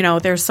 Yeah. You know,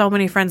 there's so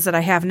many friends that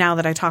I have now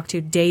that I talk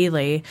to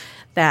daily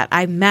that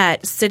I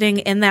met sitting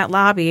in that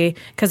lobby,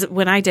 because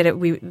when I did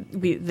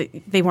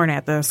it, they weren't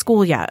at the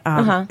school yet.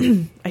 I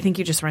think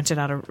you just rented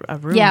out a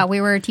room. Yeah,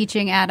 we were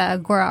teaching at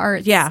Agora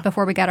Arts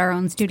before we got our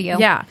own studio.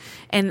 Yeah.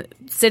 And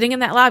sitting in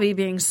that lobby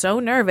being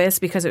so nervous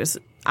because it was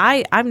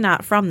I'm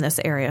not from this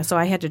area, so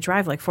I had to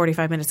drive like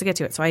 45 minutes to get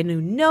to it. So I knew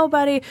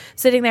nobody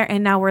sitting there,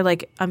 and now we're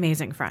like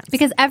amazing friends.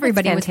 Because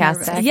everybody was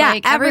nervous. fantastic. Yeah,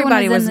 like, everyone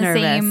everybody was was in the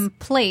nervous. same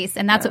place,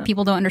 and that's what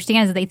people don't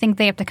understand is they think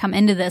they have to come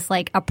into this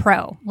like a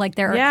pro. Like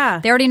they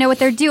already know what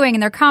they're doing,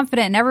 and they're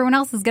confident, and everyone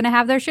else is going to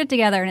have their shit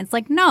together. And it's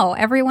like, no,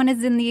 everyone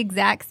is in the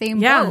exact same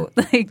boat.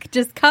 Like,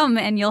 just come,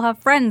 and you'll have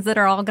friends that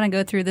are all going to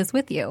go through this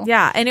with you.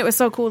 Yeah, and it was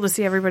so cool to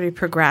see everybody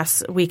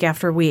progress week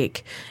after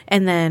week,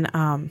 and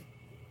then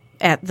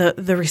at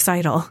the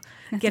recital,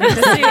 getting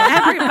to see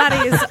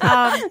everybody's.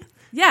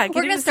 We're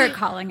going to start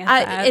calling it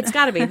that. It's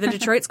got to be the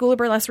Detroit School of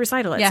Burlesque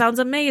recital. It sounds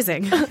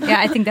amazing. Yeah,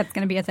 I think that's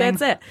going to be a thing.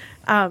 That's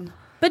it.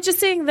 But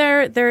just seeing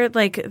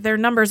their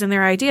numbers and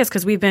their ideas,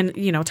 because we've been,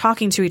 you know,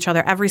 talking to each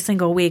other every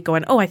single week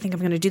going, oh, I think I'm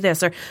going to do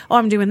this, or, oh,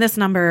 I'm doing this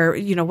number,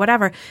 you know,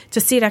 whatever,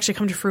 to see it actually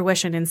come to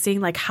fruition and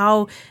seeing like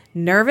how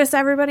nervous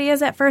everybody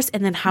is at first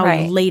and then how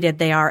elated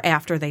they are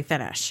after they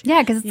finish.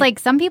 Yeah, because it's like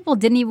some people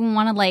didn't even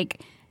want to like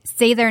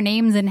say their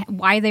names and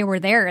why they were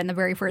there in the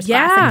very first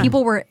class. And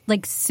people were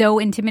like so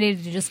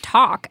intimidated to just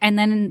talk. And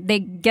then they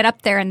get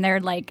up there and they're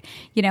like,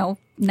 you know,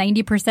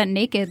 90%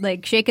 naked,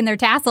 like shaking their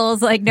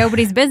tassels like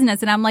nobody's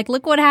business. And I'm like,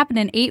 look what happened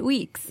in 8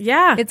 weeks.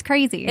 Yeah. It's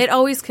crazy. It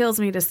always kills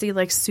me to see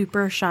like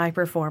super shy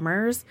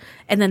performers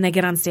and then they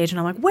get on stage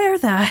and I'm like, where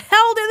the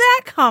hell did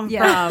that come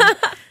from?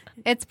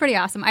 It's pretty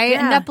awesome. I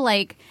end up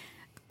like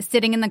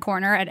sitting in the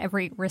corner at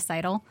every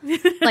recital,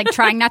 like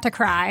trying not to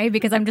cry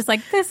because I'm just like,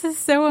 this is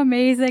so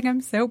amazing. I'm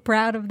so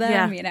proud of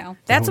them, you know.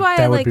 That's why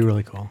that I would like, be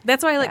really cool.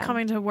 That's why I like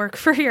coming to work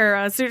for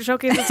your student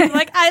showcases. I'm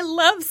like, I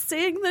love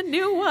seeing the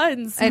new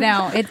ones. I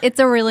know. It's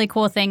a really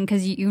cool thing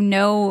because you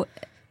know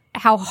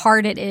how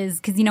hard it is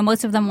because, you know,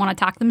 most of them want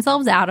to talk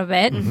themselves out of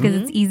it because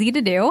it's easy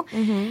to do.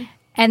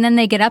 And then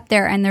they get up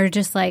there and they're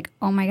just like,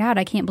 oh my God,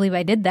 I can't believe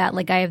I did that.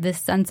 Like I have this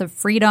sense of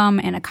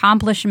freedom and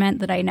accomplishment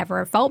that I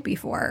never felt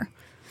before.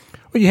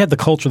 Well, you had the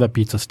culture that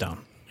beats us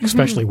down,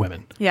 especially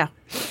women. Yeah.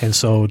 And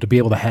so to be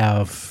able to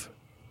have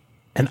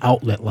an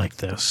outlet like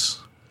this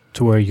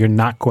to where you're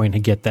not going to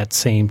get that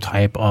same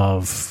type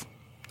of,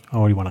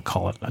 what do you want to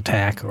call it,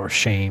 attack or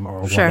shame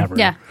or whatever.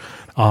 Yeah.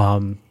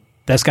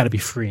 That's got to be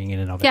freeing in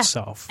and of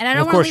itself. And I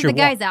don't want to leave the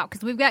guys out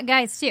because we've got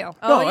guys too.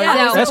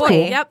 That's cool.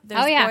 Yep.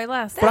 There's boy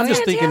less. But I'm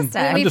just thinking, We've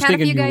had a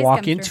few you guys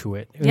walk come into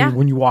it. Yeah.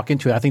 When you walk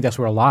into it, I think that's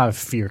where a lot of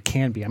fear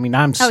can be. I mean,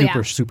 I'm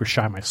super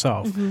shy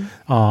myself.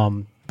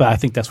 But I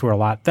think that's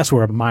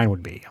where mine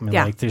would be. I mean,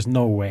 like, there's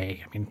no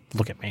way. I mean,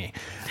 look at me,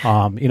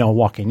 you know,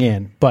 walking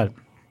in. But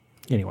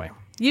anyway.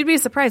 You'd be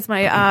surprised.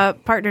 My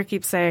partner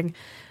keeps saying,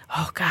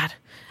 oh God,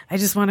 I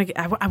just want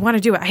to, I want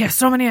to do it. I have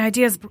so many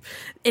ideas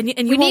and you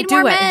we won't need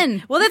do more it.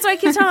 men. Well, that's why I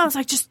keep telling him, I was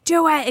like, just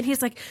do it. And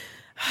he's like,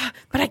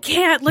 but I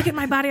can't. Look at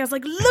my body. I was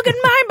like, look at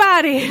my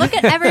body. Look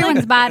at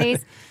everyone's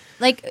bodies.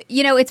 Like,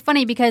 you know, it's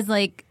funny because,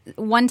 like,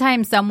 one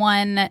time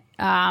someone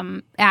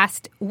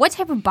asked, what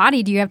type of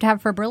body do you have to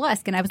have for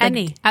burlesque? And I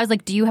was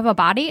like, do you have a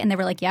body? And they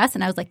were like, yes.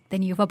 And I was like,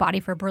 then you have a body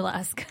for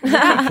burlesque.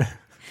 That's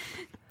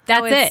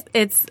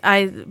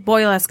it.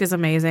 Burlesque is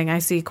amazing. I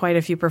see quite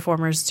a few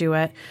performers do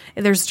it.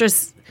 There's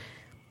something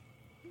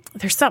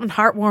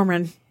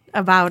heartwarming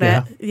about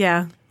it.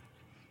 Yeah.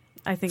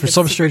 I think for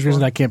some strange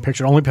reason I can't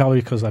picture it, only probably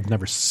because I've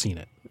never seen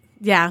it.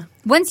 Yeah.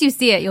 Once you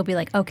see it, you'll be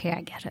like, okay,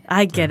 I get it.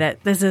 I get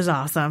it. This is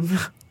awesome.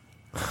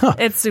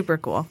 It's super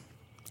cool.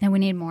 And we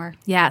need more.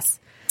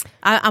 Yes.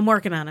 I'm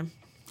working on him.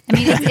 I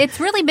mean, it's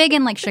really big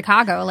in, like,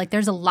 Chicago. Like,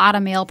 there's a lot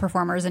of male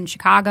performers in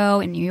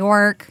Chicago, in New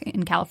York,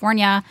 in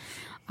California.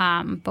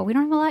 But we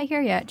don't have a lot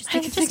here yet. Just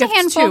a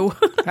handful.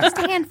 Just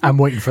a handful. I'm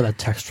waiting for that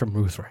text from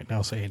Ruth right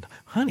now saying,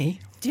 honey,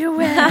 do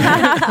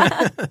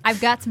it.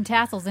 I've got some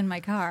tassels in my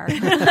car.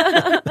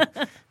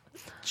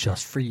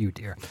 Just for you,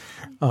 dear.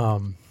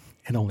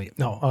 And only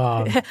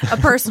a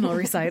personal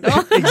recital.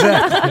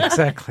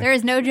 Exactly. There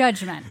is no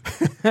judgment.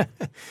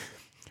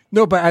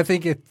 No, but I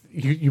think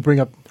you bring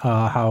up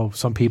how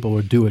some people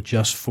would do it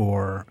just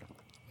for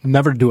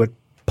never do it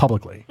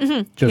publicly,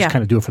 just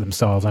kind of do it for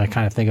themselves. I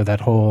kind of think of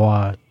that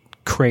whole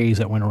craze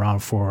that went around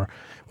for.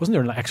 Wasn't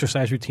there an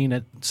exercise routine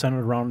that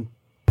centered around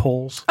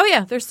poles? Oh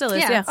yeah, there still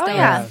is. Yeah. Oh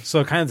yeah.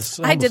 So kind of.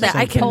 I did that.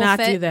 I cannot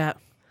Pole fit. do that.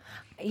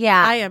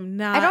 Yeah. I am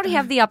not. I don't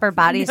have the upper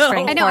body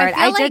strength I know, for I it.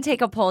 feel I like- did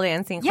take a pole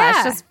dancing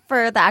class just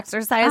for the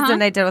exercise,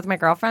 and I did with my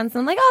girlfriends. And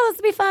I'm like, oh,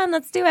 this will be fun.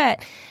 Let's do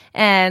it.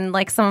 And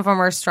like some of them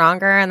were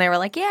stronger, and they were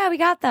like, yeah, we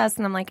got this.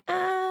 And I'm like,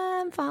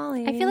 I'm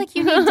falling. I feel like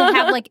you need to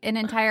have like an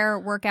entire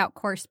workout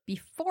course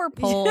before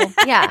pole.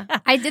 Yeah.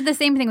 I did the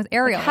same thing with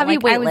aerial. Heavy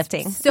like,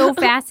 weightlifting. I was so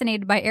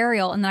fascinated by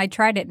aerial, and then I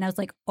tried it, and I was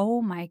like,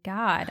 "Oh my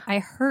god, I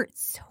hurt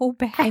so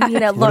bad." I mean,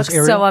 it What looks is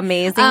aerial? so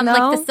amazing, though.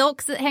 like the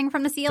silks that hang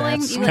from the ceiling.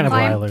 That's you kind of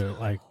climb.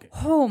 like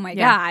Oh my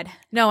Yeah. god!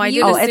 No, I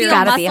you do. Oh, just it's feel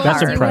gotta be muscles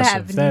hard. you That's have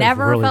impressive. That is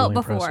never really, felt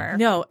really before. impressive.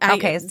 No,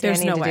 Okay, so there's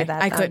I need no to way. do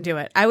that I then. couldn't do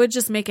it. I would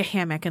just make a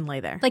hammock and lay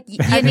there. Like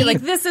I'd be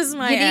like, this is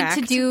my you act.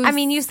 need to do. I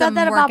mean, you said some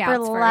that about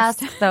workouts burlesque,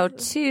 first. though,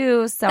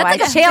 too. So That's I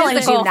like a challenge you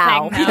physical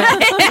now. thing,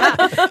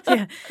 though.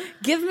 Yeah.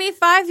 Give me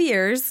 5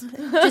 years.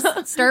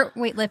 Just start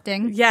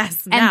weightlifting.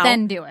 Yes. And now.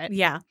 then do it.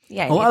 Yeah.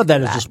 Yeah, a you lot need of to that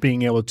do is just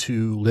being able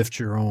to lift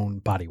your own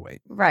body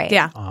weight. right.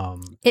 Yeah.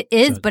 It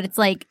is, So- but it's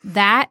like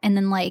that, and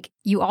then like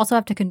you also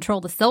have to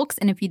control the silks,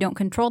 and if you don't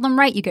control them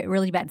right, you get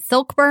really bad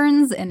silk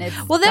burns, and it's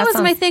Well, that That was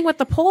my sounds- thing with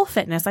the pole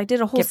fitness. I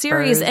did a whole Get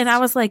series bruised. and I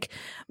was like,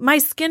 my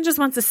skin just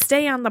wants to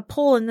stay on the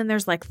pole and then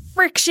there's like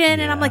friction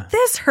and I'm Yeah. like,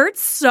 this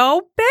hurts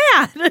so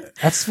bad.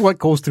 That's what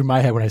goes through my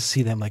head when I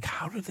see them. Like,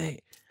 how do they?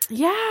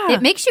 Yeah.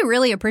 it makes you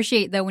really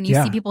appreciate though when you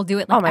Yeah. see people do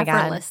it like Oh my God.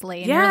 effortlessly,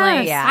 and Yes. you're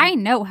like, Yeah. I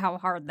know how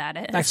hard that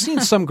is. I've seen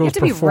some girls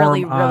to be perform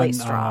really, really on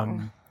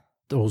strong.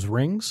 those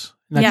rings.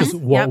 Not Yeah. just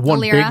one, Yep. one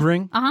The big Lyra.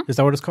 ring. Uh-huh. Is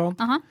that what it's called?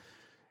 Uh-huh.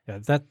 Yeah,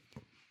 that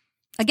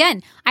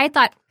Again, I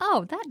thought,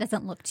 oh, that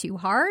doesn't look too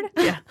hard.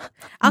 Yeah.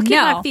 I'll keep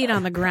No. my feet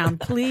on the ground,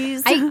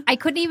 please. I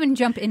couldn't even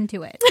jump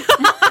into it.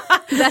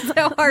 That's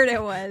how hard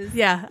it was.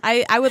 yeah.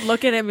 I would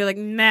look at it and be like,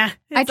 nah.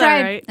 I It's tried.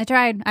 all right. I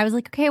tried. I was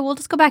like, okay, we'll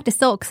just go back to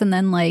silks, and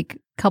then like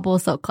a couple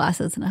of silk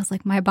classes, and I was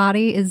like, my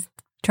body is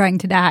trying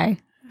to die.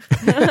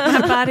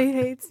 My body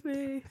hates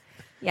me.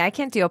 Yeah, I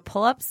can't do a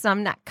pull up, so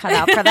I'm not cut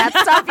out for that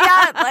stuff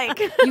yet. Like,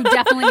 You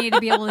definitely need to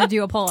be able to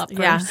do a pull up first.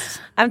 Yeah.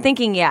 I'm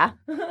thinking, yeah.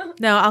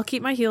 No, I'll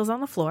keep my heels on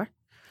the floor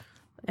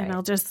and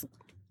Right.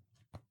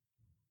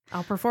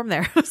 I'll perform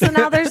there. So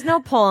now there's no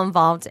pole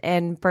involved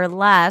in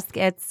burlesque.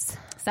 It's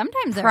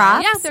Sometimes there props.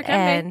 are. Yeah, there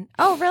can be. and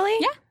oh, really?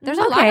 Yeah, there's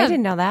a okay, lot I of.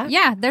 didn't know that.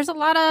 Yeah, there's a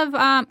lot of.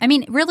 I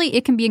mean, really,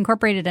 it can be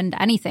incorporated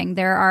into anything.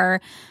 There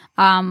are,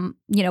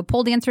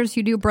 pole dancers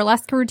who do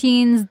burlesque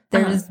routines.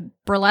 There's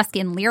burlesque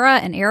in lyra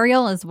and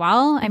aerial as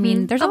well. I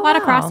mean, there's a Oh, lot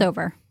of wow.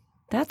 crossover.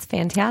 That's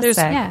fantastic. There's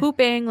Yeah.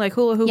 hooping, like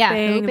hula hooping.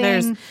 Yeah, hooping,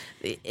 There's name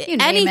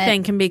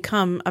anything it. can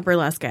become a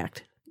burlesque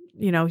act.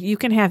 You know, you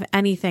can have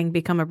anything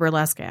become a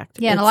burlesque act.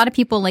 Yeah, and a lot of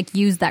people like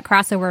use that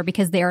crossover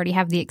because they already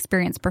have the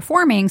experience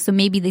performing. So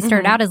maybe they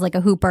started out as like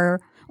a hooper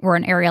or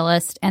an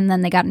aerialist, and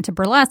then they got into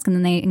burlesque, and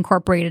then they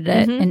incorporated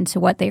it into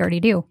what they already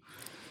do.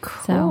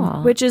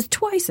 So which is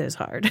twice as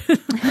hard.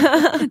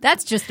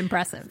 that's just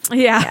impressive.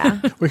 yeah.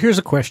 Well, here's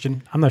a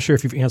question. I'm not sure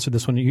if you've answered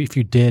this one. If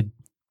you did,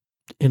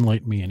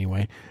 enlighten me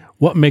anyway.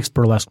 What makes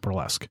burlesque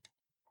burlesque?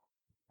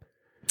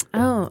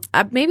 Oh,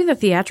 maybe the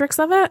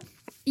theatrics of it.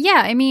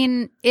 Yeah, I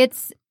mean,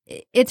 it's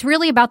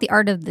really about the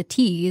art of the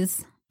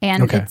tease,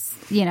 and Okay. it's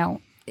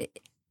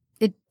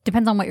it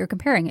depends on what you're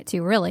comparing it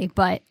to, really.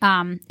 But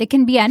it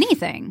can be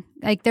anything.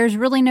 Like there's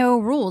really no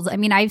rules. I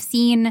mean, I've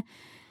seen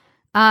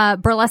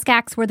burlesque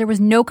acts where there was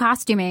no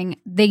costuming;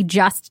 they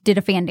just did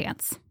a fan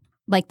dance.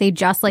 Like they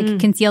just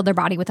concealed their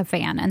body with a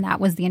fan, and that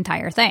was the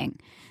entire thing.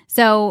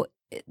 So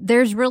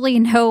there's really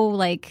no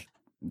like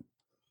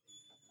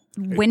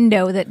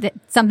window that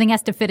something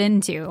has to fit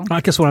into.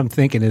 I guess what I'm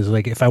thinking is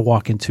like if I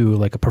walk into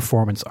like a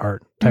performance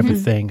art type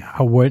of thing,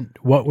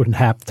 what would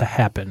have to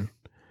happen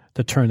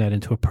to turn that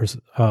into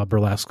a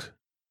burlesque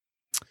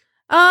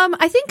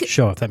I think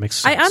show? If that makes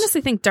sense. I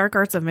honestly think Dark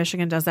Arts of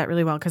Michigan does that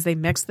really well because they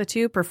mix the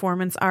two,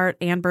 performance art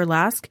and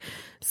burlesque.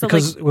 So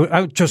because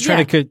I'm just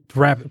trying to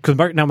wrap because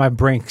right now my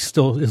brain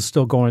is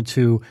still going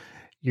to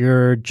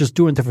you're just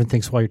doing different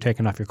things while you're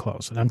taking off your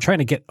clothes, and I'm trying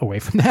to get away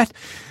from that.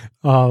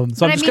 So I'm But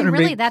just I mean, going to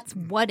really, that's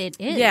what it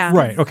is. Yeah.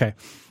 right. Okay.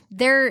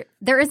 There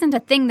isn't a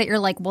thing that you're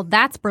like, well,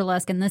 that's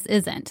burlesque and this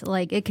isn't.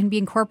 Like it can be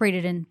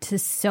incorporated into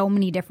so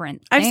many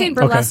different I've seen things.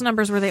 burlesque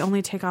numbers where they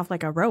only take off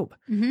like a robe.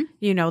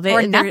 You know,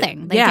 or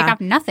nothing. They take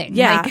off nothing.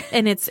 Yeah, Like,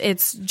 and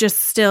it's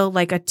just still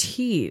like a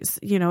tease.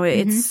 You know,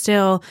 it's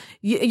still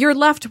you're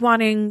left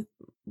wanting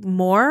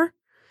more.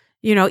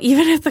 You know,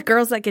 even if the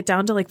girls that get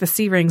down to like the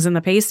C rings and the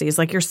pasties,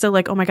 like you're still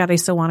like, oh my God, I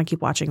still want to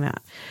keep watching that.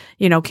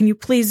 You know, can you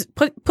please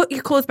put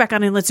your clothes back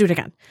on and let's do it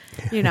again?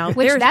 You know,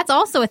 which that's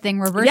also a thing,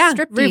 reverse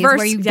striptease,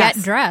 where you yes.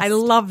 get dressed. I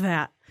love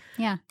that.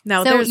 Yeah.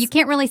 No, so there's- you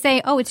can't really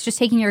say, oh, it's just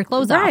taking your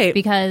clothes off Right.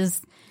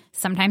 because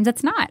sometimes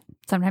it's not.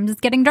 Sometimes it's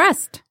getting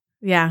dressed.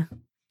 Yeah.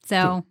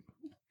 So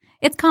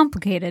it's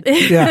complicated.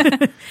 Yeah.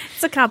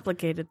 It's a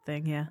complicated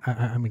thing. Yeah.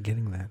 I'm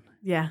getting that.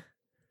 Yeah.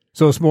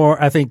 So it's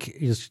more. I think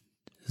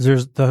so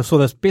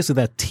that's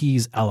basically that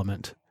tease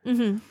element.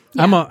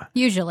 Yeah,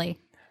 usually.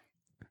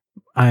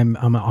 I'm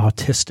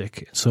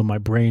autistic, so my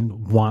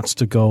brain wants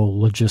to go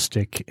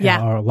logistic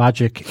or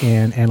logic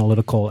and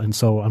analytical, and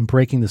so I'm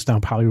breaking this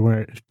down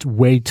probably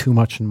way too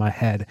much in my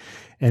head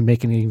and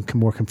making it even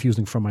more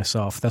confusing for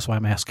myself. That's why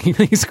I'm asking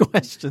these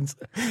questions.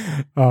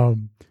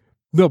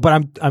 No,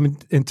 but I'm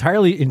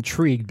entirely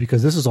intrigued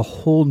because this is a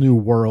whole new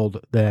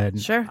world that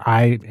Sure.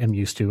 I am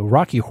used to.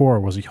 Rocky Horror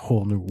was a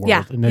whole new world,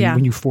 Yeah, and then yeah.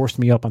 when you forced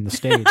me up on the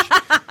stage.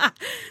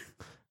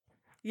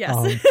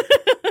 Yes.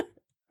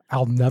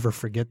 I'll never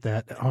forget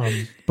that.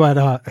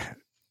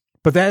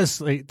 But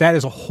that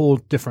is a whole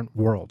different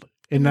world.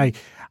 And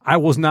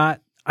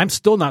I'm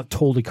still not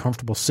totally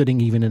comfortable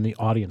sitting even in the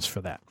audience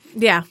for that.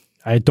 Yeah.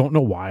 I don't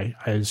know why.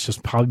 It's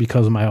just probably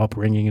because of my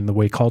upbringing and the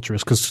way culture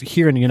is. Because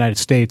here in the United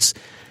States,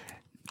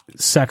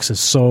 sex is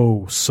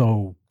so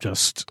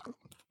just,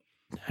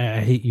 I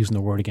hate using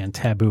the word again,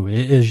 taboo.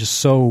 It is just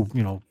so,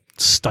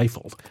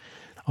 stifled.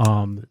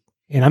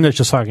 And I'm not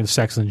just talking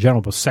sex in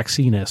general, but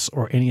sexiness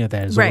or any of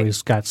that has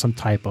always got some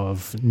type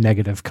of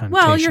negative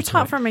connotation. Well, you're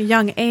taught from a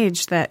young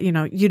age that,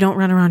 you don't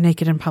run around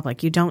naked in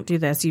public. You don't do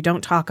this. You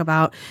don't talk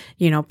about,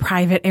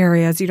 private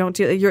areas. You don't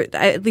do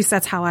at least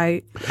that's how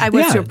I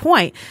was to a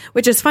point,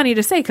 which is funny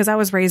to say because I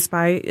was raised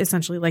by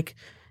essentially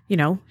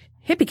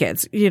hippie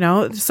kids,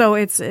 so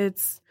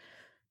it's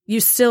you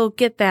still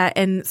get that.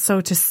 And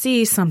so to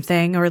see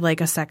something or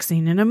like a sex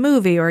scene in a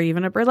movie or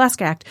even a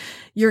burlesque act,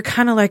 you're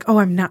kind of like, oh,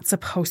 I'm not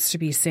supposed to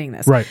be seeing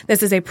this. Right.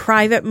 This is a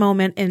private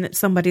moment in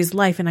somebody's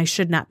life and I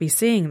should not be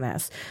seeing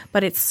this.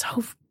 But it's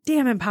so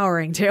damn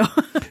empowering too.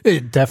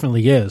 It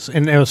definitely is.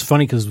 And it was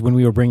funny because when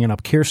we were bringing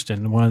up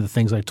Kirsten, one of the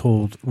things I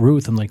told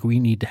Ruth, I'm like, we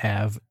need to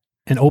have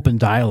an open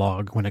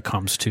dialogue when it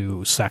comes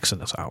to sex in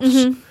this house.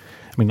 Mm-hmm.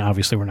 I mean,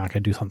 obviously we're not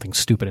going to do something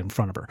stupid in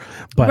front of her,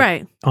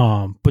 but,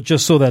 but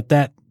just so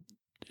that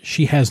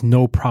she has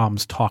no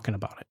problems talking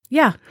about it.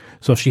 Yeah.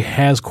 So if she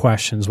has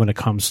questions when it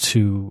comes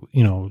to,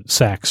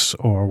 sex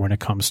or when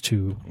it comes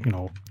to,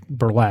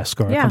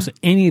 burlesque or when it comes to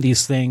any of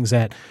these things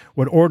that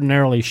would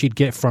ordinarily she'd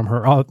get from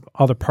her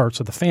other parts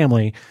of the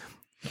family.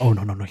 Oh,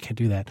 no, you can't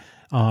do that.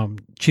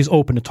 She's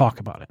open to talk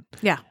about it.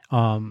 Yeah.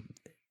 And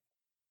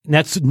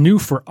that's new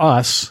for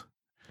us,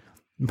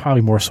 and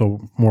probably more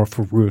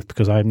for Ruth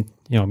because I'm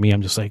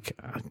just like,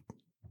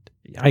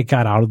 I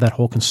got out of that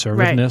whole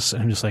conservativeness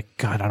and I'm just like,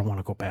 God, I don't want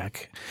to go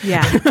back.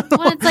 Yeah.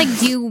 Well, it's like,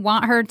 do you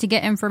want her to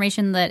get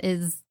information that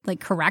is like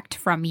correct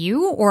from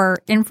you or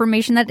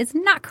information that is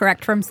not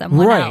correct from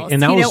someone else?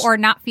 And or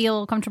not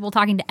feel comfortable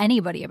talking to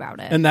anybody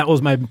about it. And that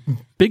was my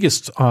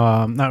biggest,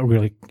 not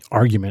really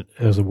argument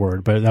as a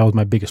word, but that was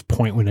my biggest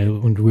point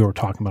when we were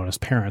talking about as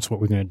parents, what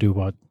we're going to do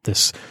about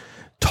this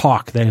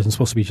talk that isn't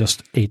supposed to be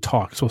just a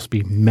talk. It's supposed to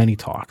be many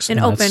talks. An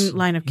open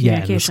line of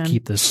communication. Yeah, let's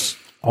keep this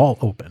all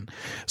open.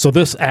 So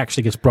this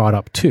actually gets brought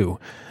up too.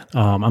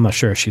 I'm not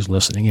sure if she's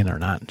listening in or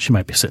not. She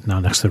might be sitting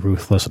down next to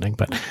Ruth listening,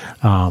 but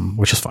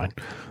which is fine.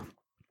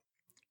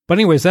 But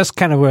anyways, that's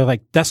kind of where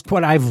that's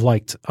what I've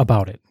liked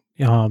about it.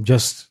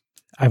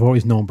 I've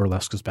always known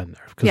burlesque has been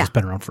there because it's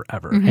been around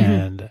forever,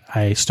 and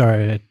I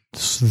started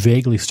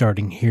vaguely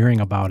hearing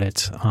about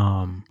it.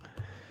 You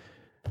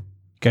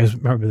guys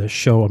remember the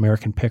show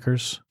American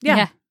Pickers?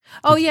 Yeah.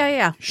 Oh,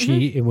 yeah.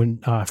 She,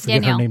 I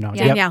forget her name now.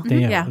 Danielle.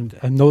 Danielle. Yeah. And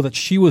I know that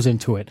she was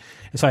into it.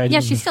 And so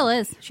she still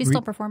is. She's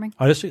still performing.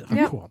 Oh, is she?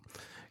 Oh, cool.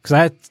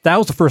 Because that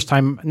was the first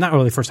time, not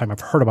really the first time I've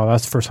heard about it.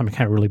 That's the first time it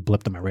kind of really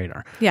blipped on my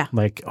radar. Yeah.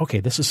 Like, okay,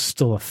 this is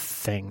still a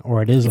thing,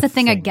 or it's a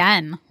thing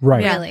again.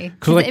 Right. Really.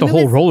 Because the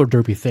whole roller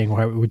derby thing,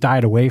 where it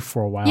died away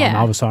for a while, and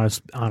all of a sudden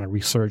it's on a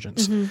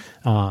resurgence.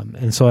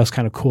 And so that's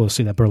kind of cool to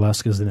see that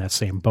burlesque is in that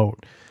same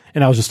boat.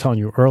 And I was just telling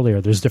you earlier,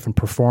 there's different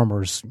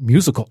performers,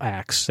 musical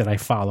acts that I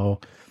follow.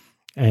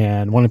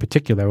 And one in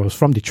particular was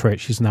from Detroit.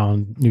 She's now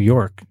in New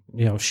York.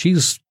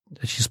 She's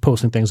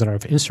posting things on her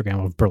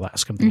Instagram of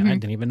burlesque. I'm thinking, I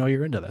didn't even know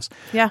you're into this.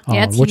 Yeah.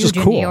 It's which huge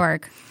is cool. in New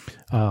York.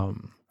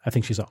 I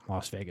think she's up in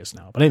Las Vegas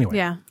now. But anyway.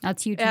 Yeah.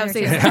 That's huge. Huge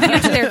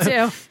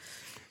there too.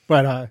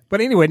 But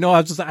anyway, no,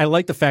 I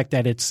like the fact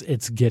that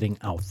it's getting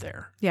out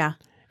there. Yeah.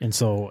 And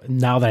so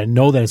now that I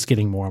know that it's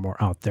getting more and more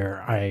out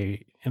there,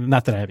 and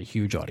not that I have a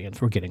huge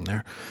audience, we're getting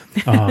there.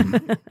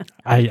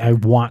 I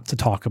want to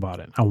talk about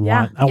it. I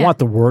want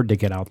the word to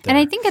get out there. And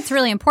I think it's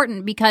really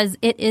important because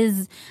it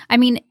is,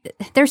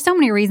 there's so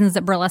many reasons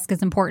that burlesque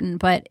is important,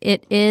 but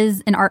it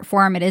is an art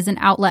form. It is an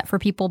outlet for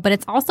people, but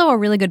it's also a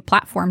really good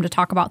platform to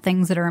talk about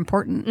things that are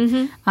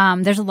important.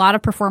 There's a lot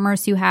of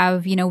performers who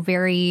have,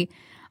 very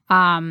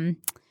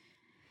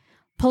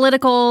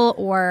political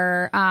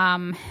or,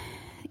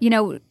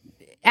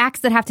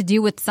 acts that have to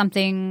do with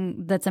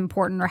something that's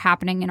important or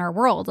happening in our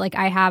world. Like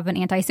I have an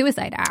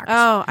anti-suicide act.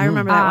 Oh, I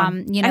remember that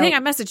one. I think I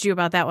messaged you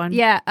about that one.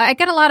 Yeah, I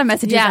got a lot of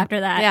messages after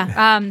that.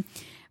 Yeah.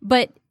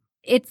 But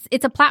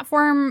it's a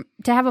platform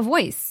to have a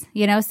voice,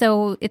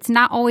 so it's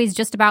not always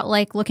just about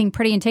like looking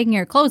pretty and taking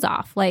your clothes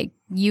off. Like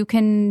you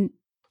can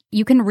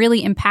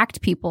really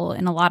impact people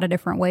in a lot of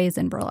different ways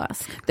in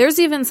burlesque. There's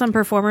even some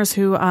performers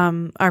who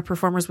are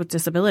performers with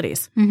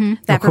disabilities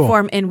that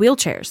perform in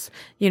wheelchairs,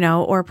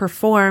 or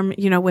perform,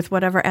 with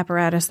whatever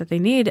apparatus that they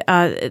need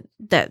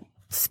that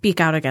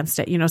speak out against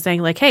it,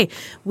 saying like, hey,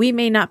 we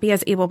may not be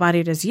as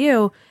able-bodied as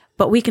you,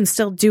 but we can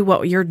still do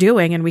what you're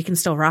doing and we can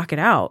still rock it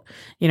out.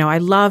 I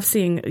love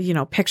seeing,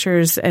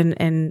 pictures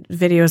and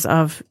videos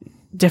of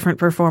different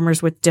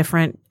performers with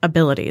different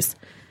abilities.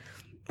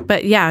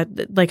 But yeah,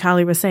 like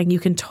Holly was saying, you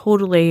can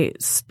totally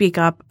speak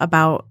up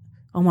about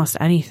almost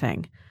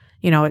anything,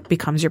 it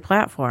becomes your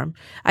platform.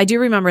 I do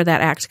remember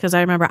that act because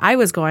I remember I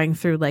was going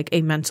through like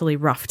a mentally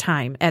rough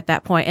time at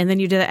that point. And then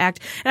you did the act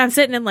and I'm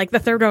sitting in like the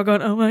third row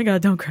going, oh my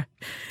God, don't cry.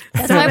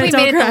 That's why we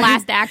made it the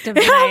last act of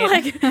the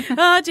night. Like,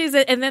 oh,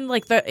 Jesus. And then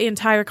like the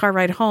entire car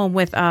ride home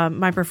with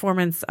my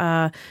performance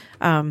partner,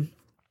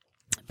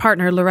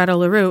 Loretta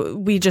LaRue,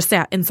 we just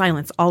sat in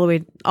silence all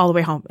the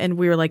way home. And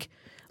we were like,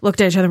 looked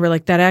at each other and we're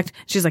like, that act?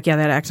 She's like, yeah,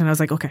 that act. And I was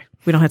like, okay,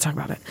 we don't have to talk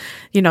about it.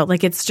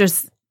 Like it's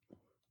just,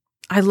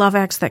 I love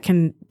acts that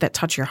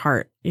touch your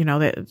heart,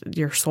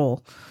 your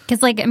soul.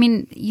 Because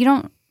you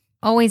don't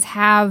always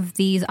have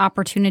these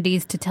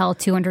opportunities to tell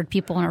 200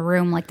 people in a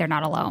room like they're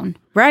not alone.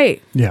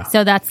 Right. Yeah.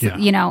 So that's,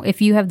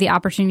 if you have the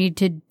opportunity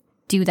to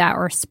do that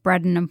or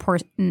spread an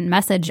important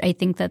message, I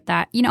think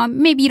that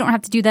maybe you don't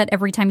have to do that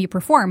every time you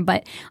perform,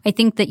 but I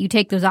think that you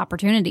take those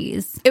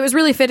opportunities. It was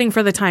really fitting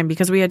for the time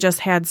because we had just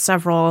had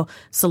several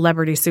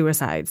celebrity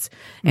suicides.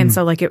 And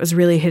so like it was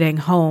really hitting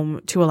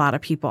home to a lot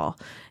of people.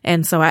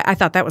 And so I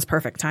thought that was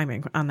perfect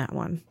timing on that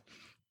one.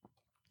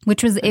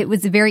 It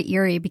was very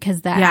eerie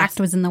because that act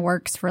was in the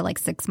works for like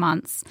 6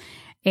 months.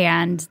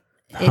 And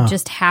it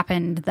just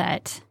happened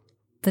that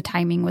the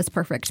timing was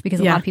perfect because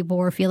a lot of people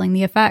were feeling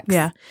the effects.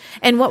 Yeah.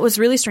 And what was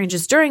really strange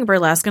is during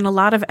burlesque, and a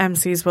lot of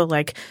MCs will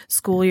like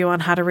school you on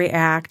how to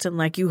react and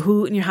like you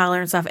hoot and you holler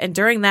and stuff. And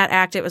during that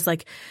act, it was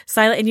like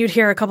silent and you'd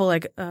hear a couple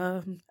like,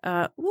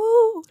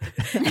 woo.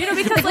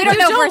 Because we don't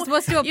know if we're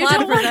supposed to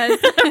applaud for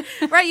this.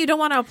 Right. You don't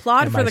want to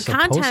applaud for the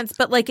contents,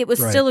 but like it was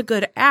still a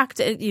good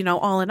act,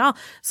 all in all.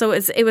 So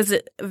it was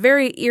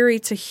very eerie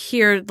to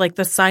hear like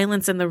the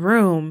silence in the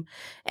room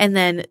and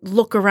then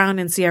look around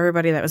and see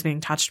everybody that was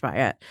being touched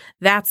by it.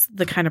 That's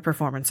the kind of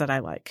performance that I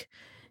like.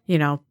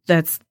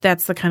 That's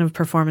the kind of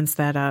performance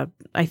that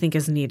I think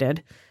is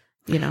needed.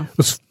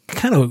 It's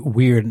kind of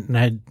weird,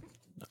 and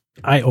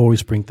I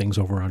always bring things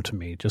over onto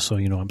me, just so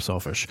you know I'm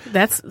selfish.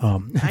 That's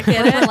I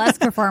get it. Burlesque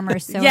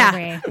performers, so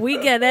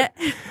we get it.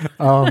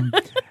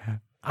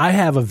 I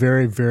have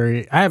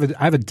a I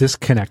have a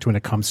disconnect when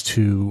it comes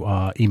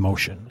to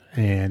emotion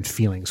and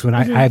feelings. When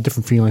I have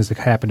different feelings that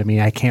happen to me,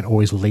 I can't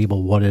always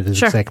label what it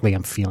is exactly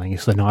I'm feeling.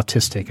 It's an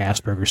autistic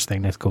Asperger's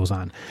thing that goes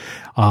on.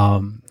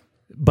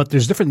 But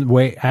there's different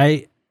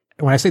way.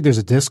 When I say there's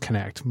a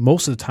disconnect,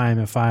 most of the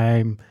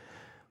time,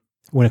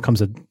 when it comes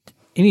to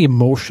any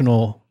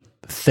emotional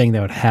thing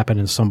that would happen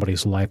in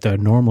somebody's life that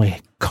would normally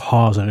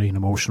cause an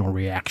emotional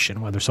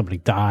reaction, whether somebody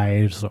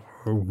dies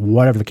or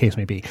whatever the case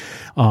may be.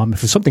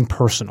 If it's something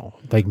personal,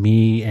 like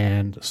me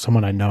and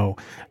someone I know,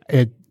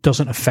 it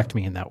doesn't affect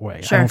me in that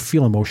way. Sure. I don't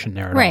feel emotion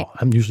there at all.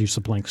 I'm usually just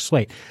a blank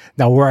slate.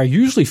 Now, where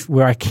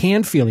I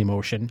can feel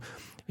emotion,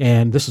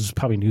 and this is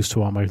probably news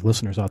to all my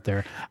listeners out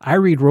there, I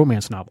read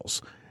romance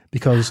novels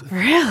because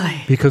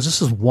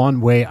this is one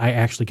way I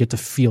actually get to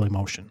feel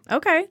emotion.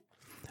 Okay.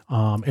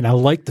 And I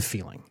like the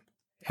feeling.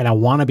 And I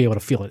want to be able to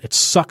feel it. It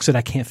sucks that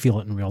I can't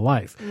feel it in real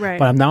life. Right.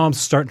 But I'm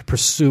starting to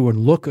pursue and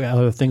look at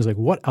other things like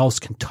what else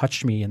can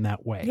touch me in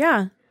that way.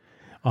 Yeah.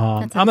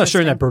 I'm not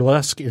sure that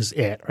burlesque is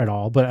it at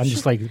all, but I'm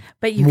just like,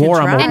 but you more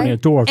can try. I'm opening a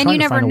door. And you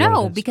never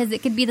know because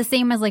it could be the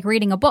same as like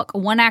reading a book.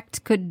 One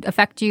act could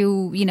affect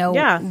you,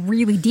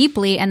 really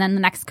deeply, and then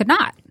the next could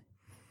not.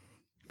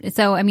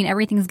 So,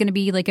 everything's going to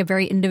be like a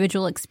very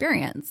individual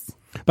experience.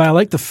 But I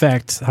like the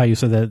fact how you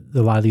said that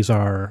a lot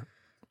of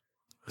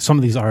some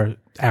of these are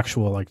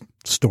actual like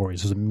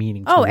stories. There's a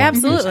meaning to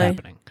what's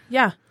happening.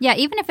 Yeah. Yeah,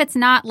 even if it's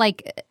not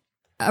like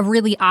a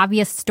really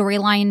obvious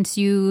storyline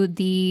to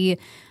the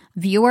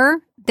viewer,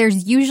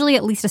 there's usually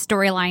at least a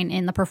storyline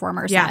in the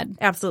performer's head.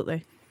 Yeah,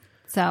 absolutely.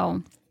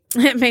 So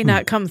it may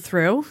not come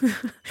through.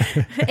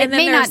 It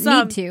may not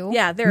need to.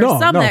 Yeah, there are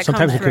some that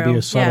sometimes come it could through. be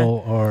a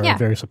subtle or a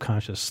very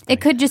subconscious thing.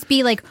 It could just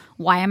be like,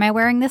 why am I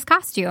wearing this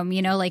costume?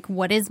 Like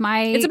what is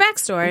my... It's a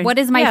backstory. What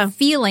is my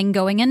feeling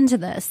going into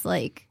this?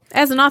 Like...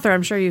 As an author,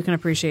 I'm sure you can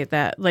appreciate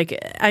that.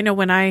 Like, I know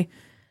when I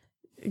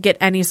get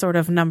any sort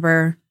of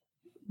number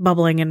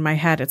bubbling in my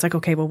head, it's like,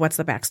 okay, well, what's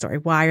the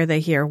backstory? Why are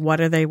they here?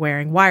 What are they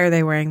wearing? Why are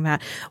they wearing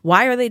that?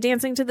 Why are they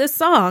dancing to this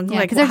song? Yeah,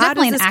 like, there's how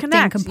definitely does this an acting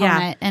connect?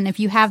 component. Yeah. And if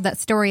you have that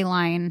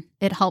storyline,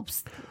 it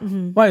helps.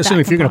 Well, I assume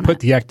if you're going to put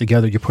the act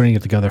together, you're putting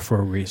it together for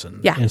a reason.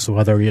 Yeah. And so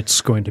whether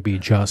it's going to be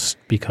just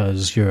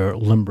because you're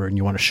limber and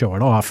you want to show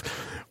it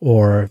off,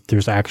 or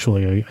there's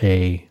actually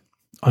a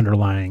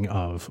underlying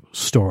of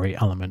story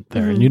element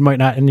there. And you might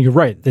not, and you're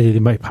right, they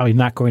might probably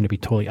not going to be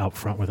totally out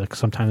front with it because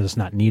sometimes it's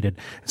not needed.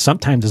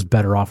 Sometimes it's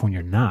better off when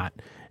you're not.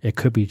 It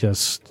could be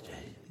just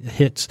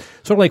hits,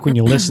 sort of like when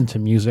you listen to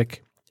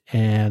music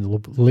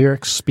and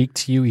lyrics speak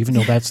to you, even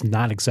though that's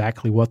not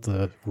exactly what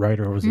the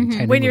writer was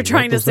intending. When you're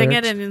trying to sing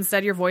lyrics. it and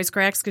instead your voice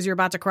cracks because you're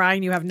about to cry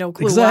and you have no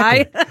clue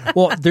why. why.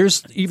 Well,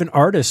 there's even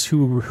artists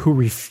who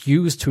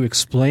refuse to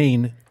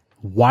explain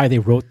why they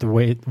wrote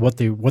what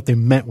they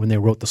meant when they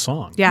wrote the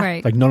song. Yeah.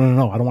 Right. Like,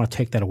 no, I don't want to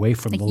take that away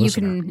from the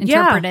listener. You can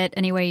interpret it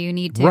any way you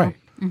need to. Right.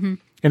 Mm-hmm.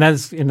 And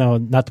that's,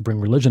 not to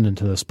bring religion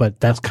into this, but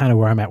that's kind of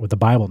where I'm at with the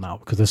Bible now,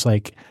 because it's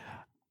like,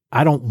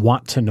 I don't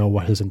want to know what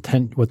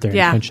their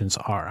intentions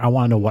are. I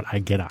want to know what I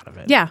get out of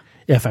it. Yeah.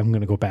 If I'm going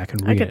to go back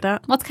and read it. I get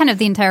that. Well, it's kind of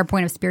the entire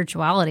point of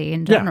spirituality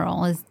in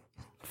general is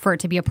for it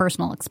to be a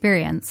personal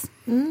experience.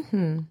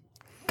 Couldn't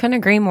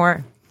agree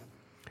more.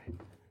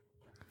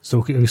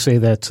 So we say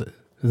that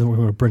we're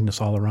going to bring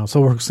this all around. So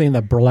we're saying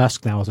that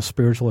burlesque now is a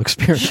spiritual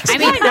experience. I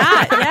mean,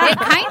 it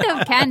kind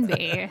of can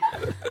be.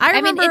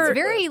 I mean, it's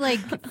very like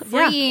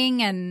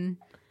freeing and.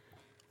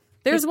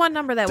 There's one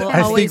number that will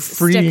I always think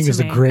freeing stick is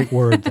to me. a great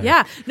word there.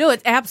 Yeah, no,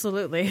 it's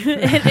absolutely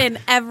in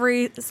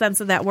every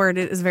sense of that word.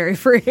 It is very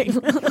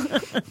freeing.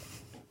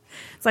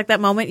 It's like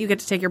that moment you get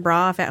to take your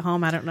bra off at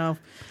home. I don't know.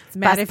 It's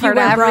mad Best if you part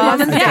of wear every bras.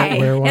 woman's day.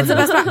 Wear It's the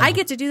one. best part. I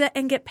get to do that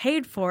and get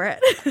paid for it.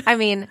 I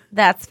mean,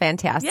 that's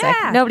fantastic.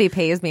 Yeah. Nobody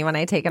pays me when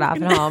I take it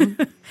off at home.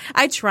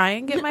 I try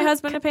and get my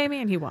husband to pay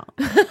me, and he won't.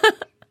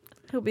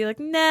 He'll be like,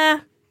 "Nah,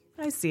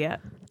 I see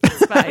it.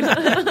 It's fine."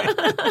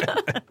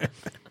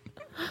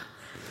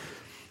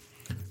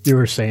 You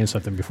were saying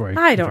something before.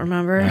 I don't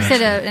remember. You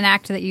said an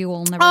act that you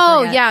will never Oh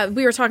forget. yeah,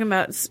 we were talking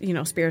about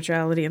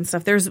spirituality and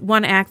stuff. There's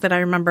one act that I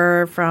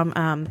remember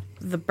from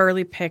the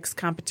Burley Picks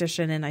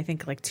competition in I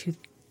think like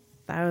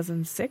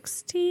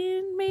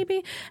 2016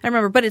 maybe. I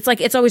remember, but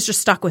it's always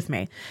just stuck with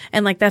me.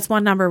 And like that's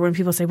one number when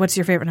people say, "What's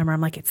your favorite number?"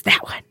 I'm like, "It's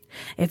that one.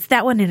 It's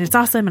that one, and it's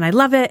awesome, and I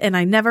love it, and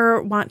I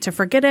never want to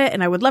forget it,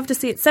 and I would love to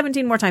see it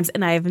 17 more times,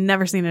 and I have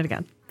never seen it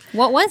again."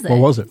 What was it? What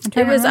was it? I'm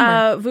trying It to was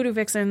remember. Voodoo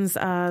Vixens.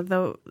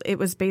 Though it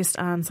was based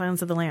on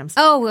Silence of the Lambs.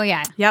 Oh, well,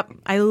 yeah. Yep.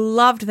 I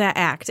loved that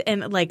act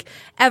and like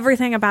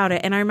everything about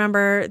it. And I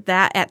remember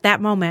that at that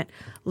moment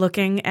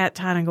looking at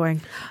Todd and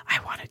going, "I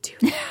want to do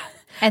that."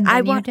 And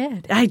then you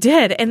did. I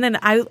did. And then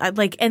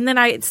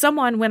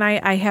someone, when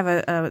I have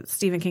a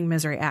Stephen King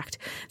misery act,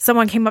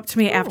 someone came up to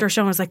me after a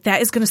show and was like,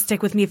 "That is going to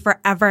stick with me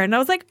forever." And I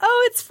was like,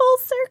 "Oh, it's full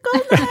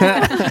circle."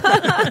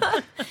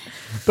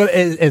 But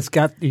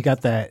you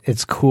got that.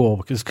 It's cool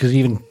because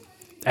even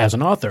as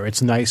an author,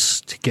 it's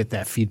nice to get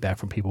that feedback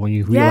from people when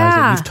you realize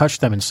that you've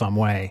touched them in some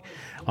way,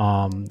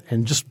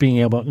 and just being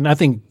able. And I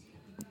think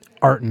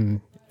art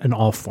in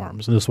all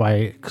forms. And this is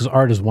why, because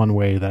art is one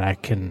way that I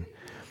can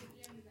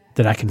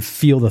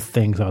feel the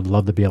things I would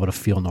love to be able to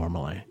feel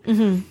normally.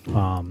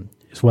 Mm-hmm.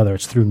 Whether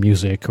it's through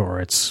music or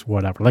it's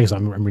whatever. Like I said,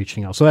 I'm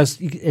reaching out. So I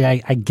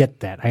get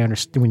that. I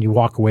understand when you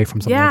walk away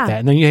from something like that.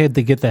 And then you had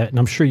to get that, and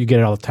I'm sure you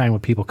get it all the time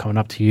with people coming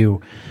up to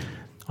you,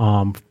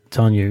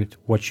 telling you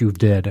what you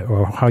did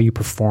or how you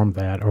performed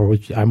that, or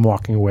I'm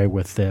walking away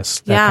with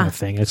this, that kind of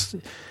thing. I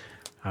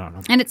don't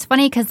know. And it's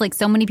funny because like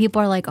so many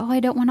people are like, "Oh, I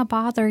don't want to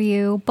bother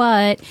you,"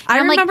 but I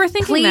I'm remember like,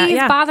 thinking please that,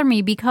 yeah. bother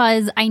me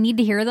because I need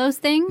to hear those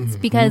things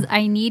because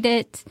I need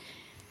it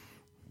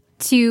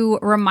to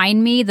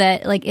remind me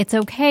that like it's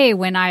okay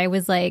when I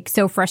was like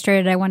so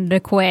frustrated I wanted to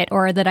quit,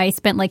 or that I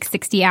spent like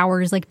 60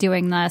 hours like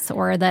doing this,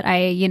 or that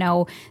I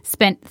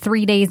spent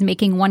 3 days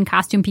making one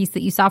costume piece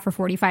that you saw for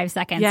 45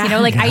 seconds. Yeah.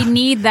 I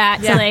need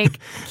that to like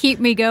keep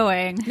me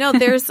going. No,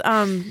 there's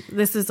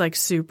this is like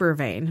super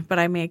vain, but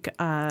I make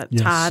You're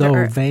Todd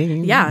so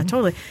vain. Yeah,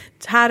 totally.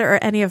 Todd or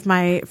any of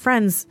my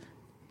friends,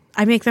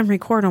 I make them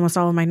record almost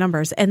all of my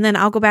numbers, and then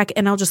I'll go back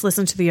and I'll just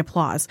listen to the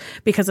applause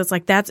because it's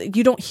like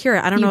you don't hear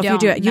it. I don't know if you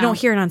do it. You don't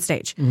hear it on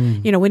stage.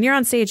 When you're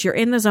on stage, you're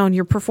in the zone,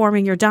 you're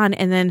performing, you're done,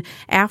 and then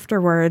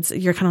afterwards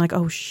you're kind of like,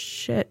 "Oh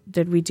shit,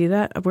 did we do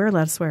that? We're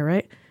allowed to swear,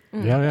 right?"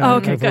 Yeah. Oh,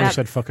 okay, I've already good.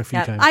 said fuck a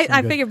few times.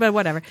 I figured, but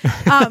whatever.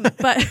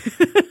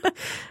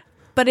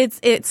 But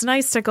it's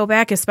nice to go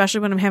back,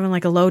 especially when I'm having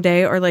like a low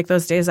day or like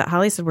those days that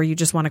Holly said where you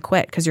just want to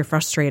quit because you're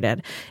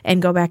frustrated,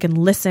 and go back and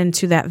listen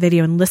to that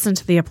video and listen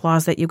to the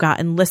applause that you got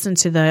and listen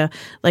to the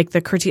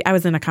critique. I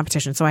was in a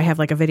competition, so I have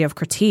like a video of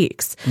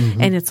critiques,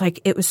 and it's like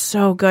it was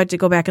so good to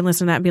go back and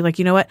listen to that and be like,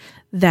 you know what,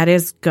 that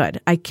is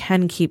good. I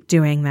can keep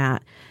doing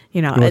that.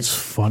 What's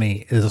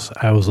funny is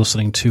I was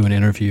listening to an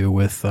interview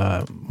with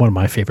one of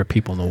my favorite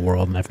people in the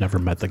world, and I've never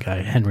met the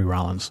guy, Henry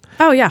Rollins.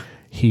 Oh yeah.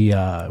 He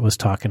was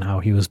talking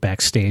how he was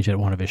backstage at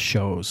one of his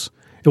shows.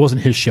 It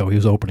wasn't his show. He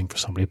was opening for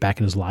somebody back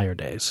in his Liar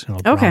days,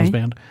 the Rollins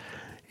band.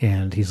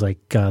 And he's like,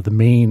 the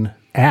main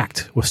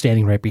act was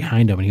standing right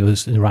behind him,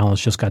 and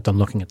Rollins just got done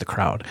looking at the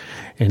crowd,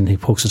 and he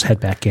pokes his head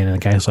back in, and the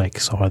guy's like,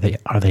 "So are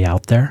they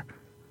out there?"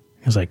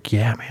 He's like,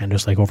 "Yeah, man,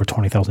 there's like over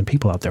 20,000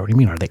 people out there." "What do you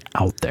mean, are they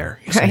out there?"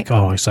 He's like,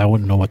 "Oh, so I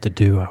wouldn't know what to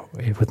do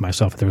with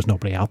myself if there was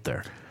nobody out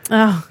there."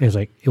 Oh. He's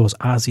like, "It was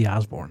Ozzy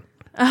Osbourne."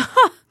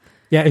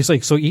 Yeah, it's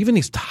like, so even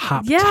these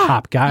top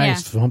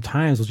guys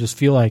sometimes will just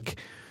feel like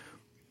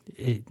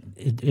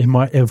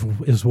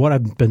is what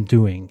I've been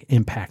doing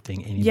impacting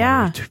anybody.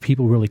 Yeah.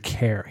 People really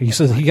care. He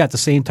says he got the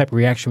same type of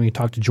reaction when he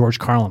talked to George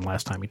Carlin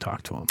last time he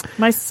talked to him.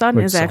 My son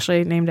is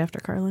actually named after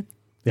Carlin.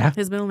 Yeah?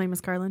 His middle name is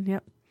Carlin,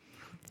 yep.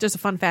 Just a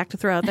fun fact to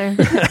throw out there.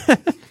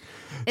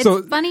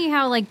 It's funny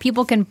how like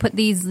people can put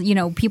these,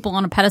 people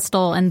on a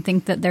pedestal and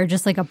think that they're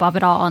just like above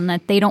it all and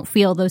that they don't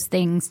feel those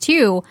things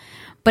too.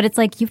 But it's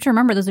like you have to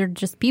remember those are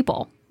just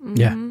people.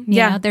 Yeah.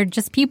 Yeah, they're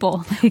just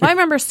people. Well, I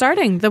remember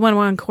starting the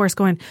 1-1 course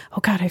going,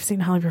 "Oh God, I've seen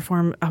Holly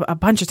perform a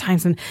bunch of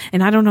times, and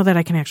I don't know that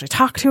I can actually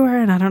talk to her,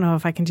 and I don't know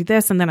if I can do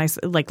this." And then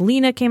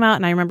Lena came out,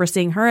 and I remember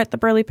seeing her at the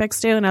Burley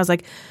Picks too, and I was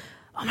like,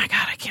 oh my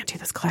God, I can't do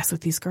this class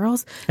with these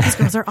girls. These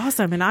girls are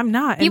awesome, and I'm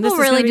not. And People this is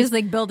really gonna be- just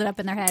like build it up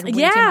in their head. Way too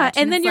yeah, much.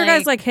 and then it's your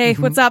guy's like, hey,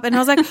 what's up? And I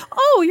was like,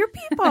 oh, you're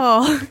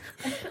people.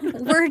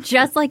 we're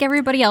just like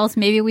everybody else.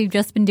 Maybe we've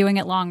just been doing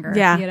it longer.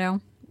 Yeah. You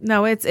know?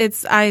 No,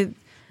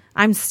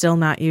 I'm still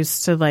not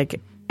used to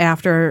like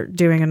after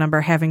doing a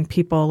number having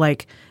people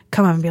like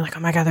come up and be like, oh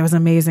my God, that was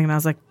amazing. And I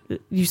was like,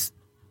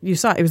 you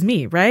saw it was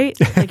me, right?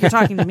 Like you're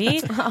talking to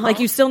me. Like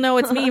you still know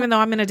it's me, even though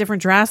I'm in a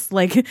different dress.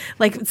 Like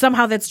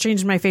somehow that's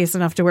changed my face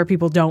enough to where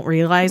people don't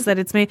realize that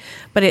it's me.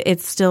 But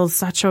it's still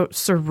such a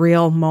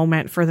surreal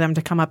moment for them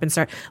to come up and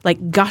start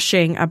like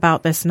gushing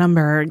about this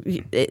number.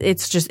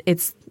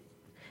 It's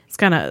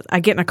kind of, I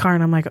get in a car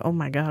and I'm like, oh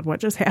my God, what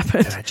just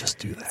happened? Did I just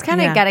do that? It's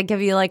kind of got to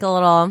give you like a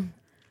little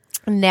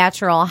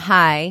natural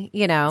high,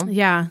 you know?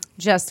 Yeah.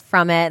 Just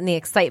from it and the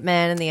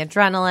excitement and the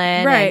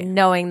adrenaline. Right. And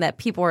knowing that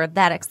people were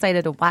that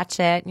excited to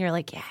watch it. And you're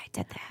like, yeah, I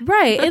did that.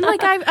 Right. And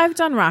like I've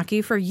done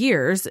Rocky for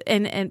years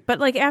but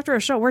like after a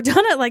show, we're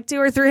done at like 2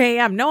 or 3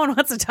 a.m. No one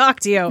wants to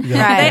talk to you.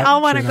 Yeah. They Right.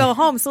 all want to go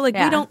home. So like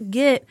Yeah. we don't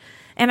get,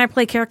 and I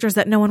play characters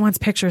that no one wants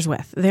pictures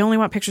with. They only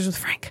want pictures with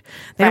Frank.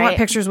 They don't want Right.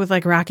 pictures with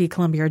like Rocky,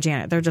 Columbia, or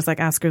Janet. They're just like,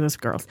 screw those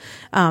girls.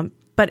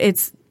 But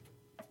it's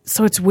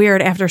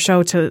weird after a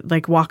show to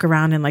like walk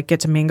around and like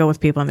get to mingle with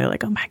people and they're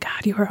like, oh my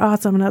God, you were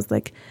awesome. And I was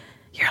like,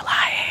 you're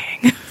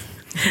lying.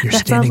 You're That's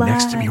standing a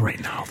next to lie. me right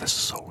now. This is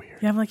so weird.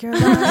 Yeah, I'm like, you're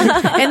lying.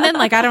 And then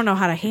like I don't know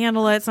how to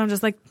handle it, so I'm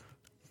just like,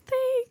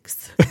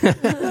 thanks.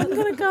 I'm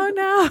gonna go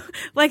now.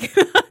 Like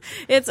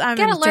I'm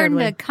Gotta learn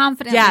terribly- to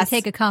confidently Yes.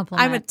 take a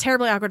compliment. I'm a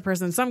terribly awkward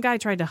person. Some guy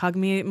tried to hug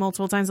me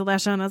multiple times the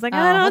last show, and I was like, Oh,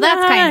 I don't well, know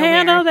that's how to kinda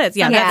handle weird. this.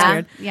 Yeah, Yeah. that's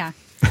weird. Yeah.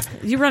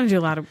 You run into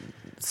a lot of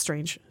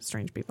strange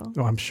people.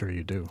 Oh, I'm sure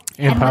you do.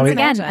 And probably once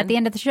again, Imagine. at the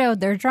end of the show,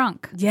 they're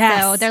drunk.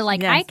 Yes. So they're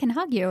like, Yes. I can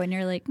hug you. And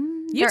you're like,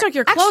 You took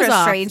your clothes Extra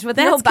off. strange with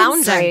That's no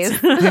boundaries.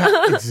 consent.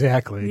 yeah,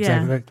 exactly.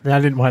 Yeah. I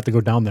didn't want to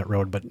go down that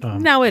road, but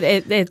No,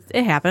 it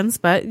happens,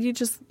 but you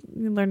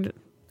learn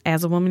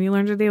as a woman, you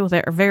learn to deal with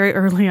it very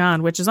early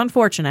on, which is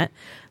unfortunate.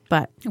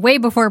 But way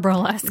before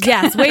Burlesque.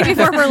 yes, way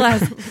before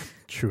Burlesque.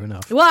 true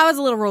enough. Well, I was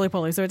a little roly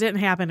poly, so it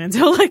didn't happen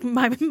until like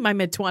my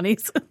mid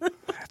 20s.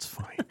 That's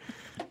funny.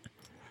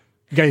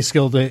 You guys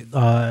still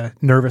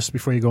nervous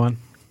before you go on?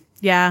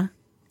 Yeah,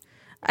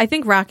 I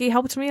think Rocky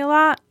helped me a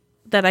lot.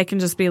 That I can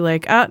just be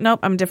like, oh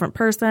nope, I'm a different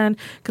person.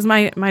 Because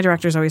my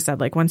directors always said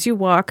like, once you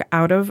walk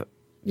out of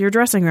your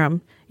dressing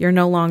room, you're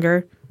no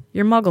longer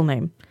your Muggle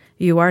name.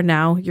 You are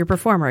now your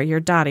performer. You're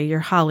Dotty. You're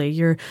Holly.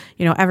 You're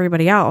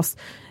everybody else.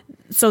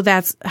 So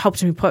that's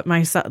helped me put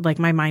my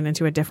mind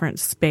into a different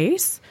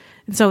space.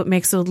 And so it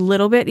makes it a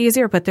little bit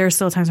easier, but there's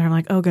still times where I'm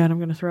like, oh God, I'm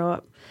going to throw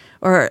up.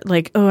 Or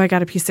like, oh, I got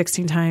to pee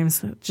 16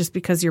 times just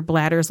because your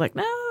bladder is like,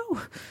 no,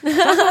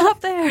 don't go up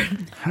there.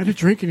 I didn't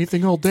drink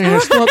anything all day. I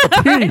still have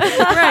to pee.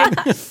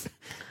 Right.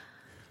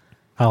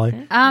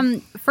 Holly?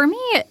 For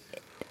me,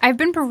 I've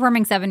been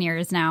performing 7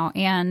 years now,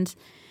 and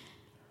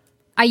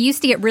I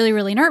used to get really,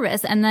 really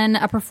nervous. And then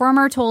a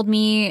performer told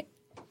me,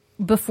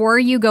 before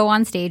you go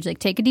on stage, like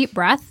take a deep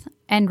breath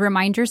and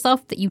remind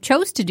yourself that you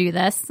chose to do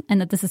this and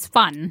that this is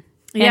fun.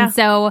 Yeah. And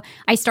so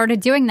I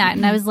started doing that,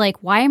 and I was like,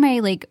 why am I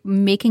like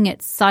making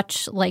it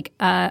such like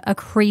a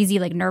crazy,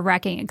 like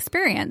nerve-wracking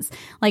experience?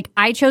 Like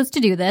I chose to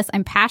do this.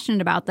 I'm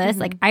passionate about this.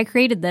 Like I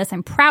created this.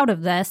 I'm proud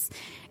of this.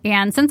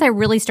 And since I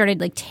really started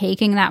like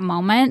taking that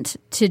moment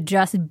to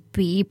just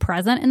be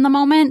present in the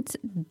moment,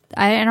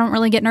 I don't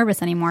really get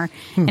nervous anymore.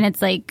 And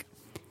it's like,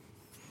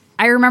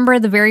 I remember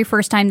the very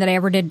first time that I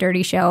ever did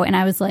Dirty Show, and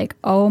I was like,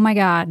 oh my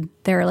God,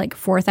 there are like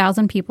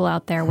 4,000 people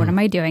out there. What am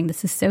I doing?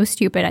 This is so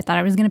stupid. I thought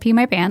I was going to pee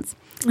my pants.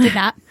 Did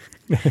not.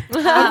 A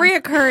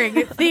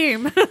reoccurring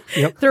theme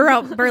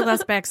throughout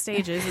Burlesque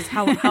backstages is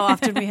how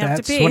often we have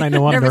That's to pee. when I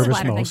know I'm nervous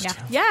bladder most.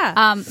 thing, yeah.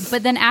 Yeah.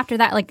 But then after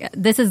that, like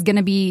this is going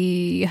to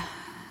be,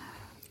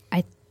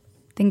 I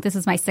think this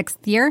is my 6th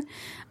year.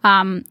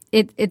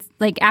 It's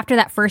like after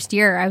that first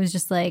year, I was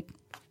just like,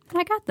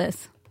 I got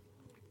this.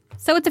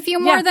 So it's a few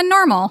more than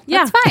normal.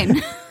 Yeah. That's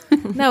fine.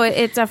 No,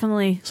 it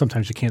definitely,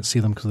 Sometimes you can't see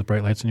them because of the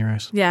bright lights in your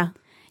eyes. yeah.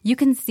 You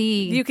can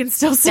see. You can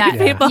still see that.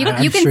 people. You,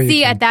 I'm you can sure you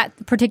see can. at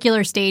that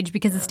particular stage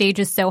because the stage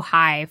is so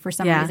high for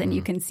some Yeah. reason.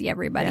 You can see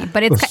everybody,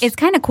 but it's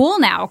kind of cool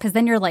now because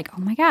then you're like,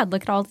 oh my God,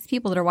 look at all these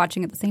people that are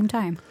watching at the same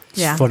time.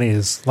 Yeah. Funny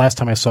is, last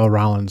time I saw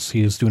Rollins,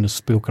 he was doing a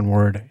spoken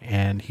word,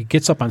 and he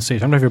gets up on stage.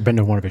 I don't know if you've ever been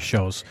to one of his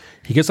shows.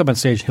 He gets up on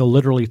stage, he'll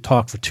literally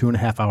talk for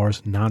 2.5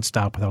 hours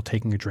nonstop without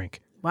taking a drink.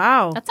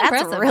 Wow. That's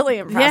That's impressive. really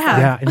impressive. Yeah.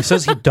 Yeah, and he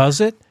says he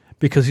does it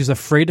because he's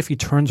afraid if he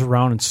turns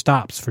around and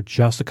stops for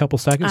just a couple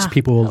seconds,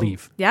 people will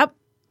leave. Yep.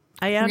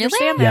 I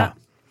understand that.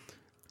 Yeah.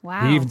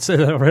 Wow. He even said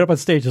that right up on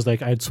stage. He's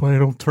like, that's why I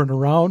don't turn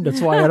around. That's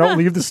why I don't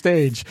leave the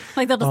stage.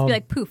 Like they'll just be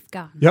like, poof,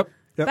 gone. Yep.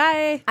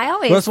 Bye. I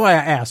always Well, that's why I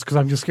asked, because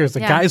I'm just curious. The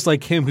Yeah. guys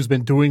like him who's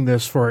been doing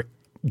this for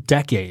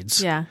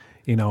decades, Yeah.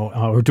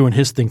 or doing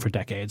his thing for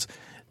decades,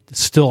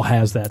 still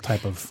has that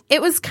type of.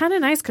 It was kind of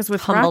nice because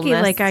with Rocky,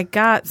 Humbleness. like I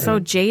got so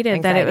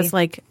jaded that it was Anxiety.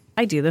 like,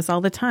 I do this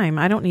all the time.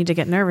 I don't need to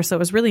get nervous. So it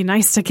was really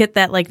nice to get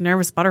that like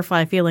nervous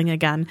butterfly feeling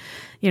again,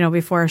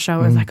 before a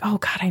show. I was like, oh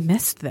God, I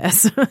missed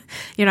this.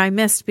 I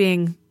missed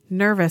being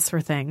nervous for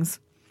things.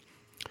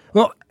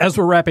 Well, as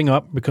we're wrapping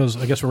up, because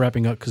I guess we're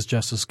wrapping up because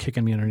Jess is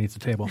kicking me underneath the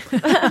table.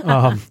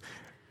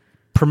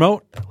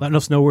 Promote, letting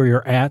us know where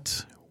you're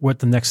at, what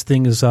the next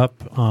thing is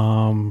up.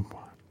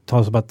 Tell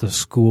us about the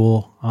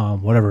school,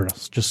 whatever it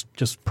is.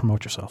 Just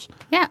promote yourselves.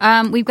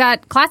 Yeah, we've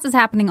got classes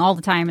happening all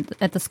the time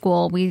at the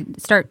school. We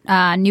start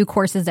new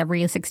courses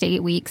every 6 to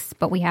 8 weeks,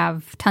 but we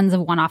have tons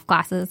of one-off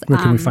classes. Where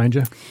can we find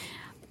you?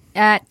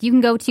 You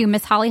can go to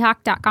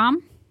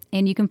misshollyhock.com,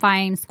 and you can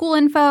find school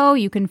info,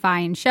 you can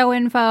find show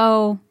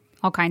info,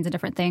 all kinds of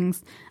different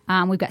things.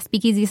 We've got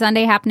Speakeasy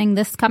Sunday happening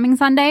this coming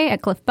Sunday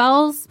at Cliff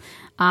Bell's,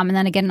 and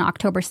then again on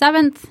October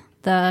 7th.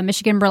 The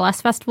Michigan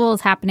Burlesque Festival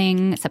is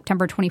happening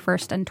September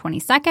 21st and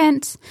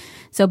 22nd.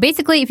 So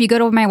basically, if you go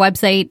to my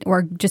website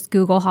or just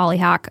Google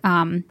Hollyhock,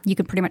 you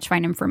can pretty much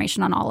find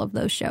information on all of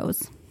those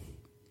shows.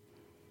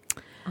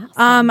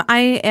 Awesome.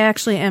 I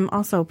actually am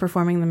also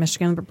performing the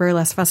Michigan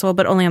Burlesque Festival,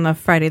 but only on the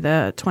Friday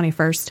the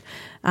 21st.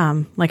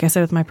 Like I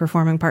said, with my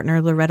performing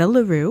partner, Loretta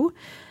LaRue.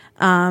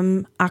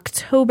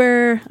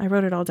 October, I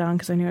wrote it all down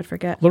because I knew I'd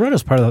forget.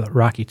 Loretta's part of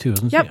Rocky, too,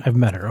 isn't she? I've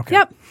met her.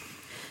 Okay.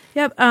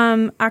 Yep.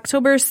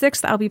 October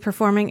 6th, I'll be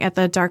performing at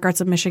the Dark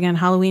Arts of Michigan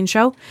Halloween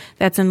show.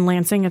 That's in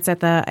Lansing. It's at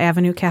the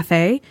Avenue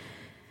Cafe.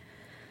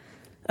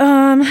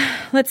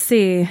 Let's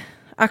see.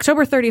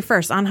 October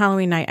 31st, on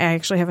Halloween night, I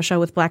actually have a show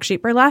with Black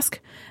Sheep Burlesque,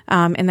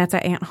 and that's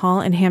at Ant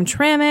Hall in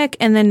Hamtramck.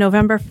 And then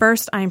November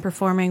 1st, I'm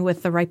performing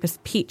with the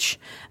Ripest Peach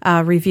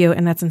review,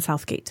 and that's in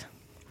Southgate.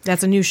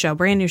 That's a new show,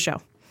 brand new show.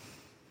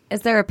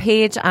 Is there a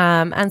page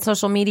on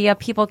social media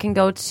people can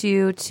go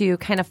to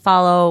kind of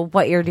follow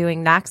what you're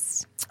doing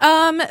next?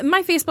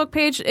 My Facebook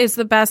page is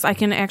the best. I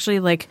can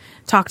actually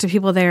talk to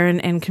people there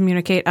and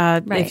communicate.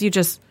 Right. If you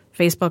just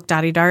Facebook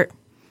Dotty Dart,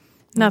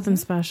 nothing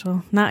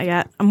special, not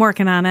yet. I'm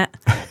working on it.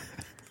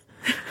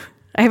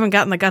 I haven't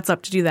gotten the guts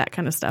up to do that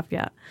kind of stuff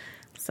yet.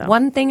 So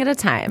one thing at a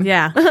time.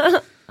 Yeah,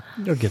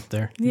 you'll get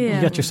there. Yeah,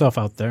 you got yourself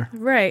out there,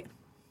 right?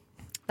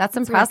 That's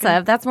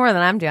impressive. That's more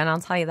than I'm doing. I'll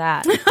tell you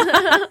that.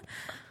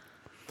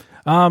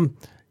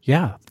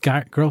 Yeah,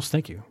 girls,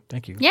 thank you. Yeah,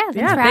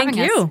 thanks for having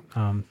us.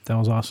 That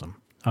was awesome.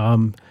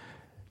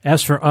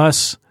 As for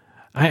us,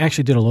 I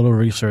actually did a little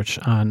research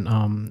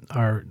on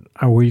our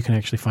where you can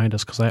actually find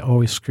us because I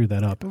always screw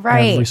that up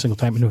every single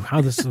time. I knew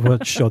how this is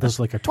what show. This is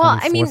like our 24th, well,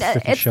 I mean,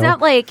 50th it's show.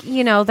 not like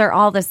they're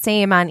all the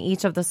same on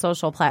each of the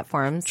social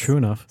platforms. True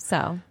enough.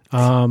 So,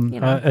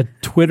 at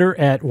Twitter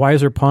at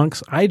Wiser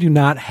Punks, I do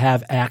not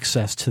have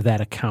access to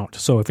that account.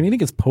 So if anything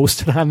gets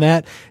posted on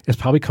that, it's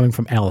probably coming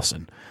from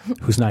Allison,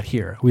 who's not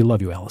here. We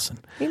love you, Allison.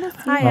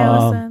 Hi,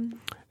 Allison.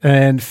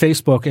 And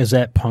Facebook is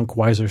at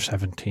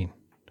PunkWiser17.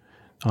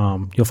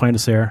 You'll find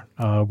us there.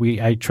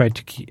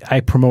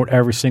 I promote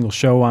every single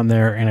show on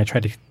there, and I try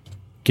to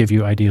give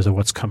you ideas of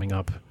what's coming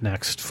up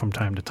next from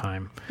time to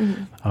time.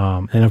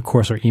 Mm-hmm. And of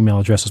course, our email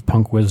address is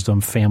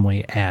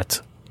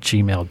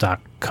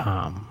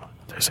punkwisdomfamily@gmail.com.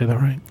 Did I say that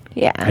right?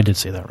 Yeah. I did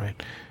say that right.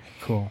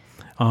 Cool.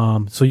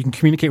 So you can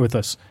communicate with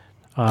us.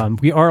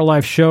 We are a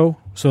live show,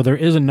 so there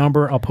is a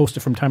number. I'll post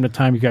it from time to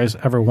time. You guys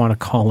ever want to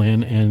call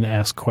in and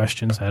ask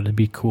questions, that'd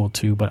be cool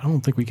too. But I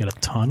don't think we get a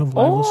ton of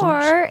live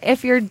listeners. Or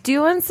if you're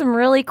doing some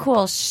really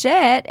cool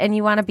shit and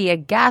you want to be a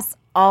guest,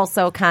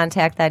 also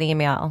contact that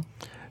email.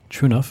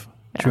 True enough.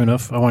 Yeah. True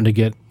enough. I wanted to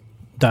get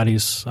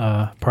Dottie's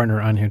partner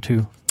on here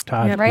too.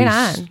 Todd. Yeah, right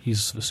on.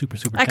 He's super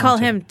talented. I call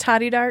him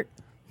Toddy Dart.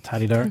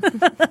 Toddy Dart?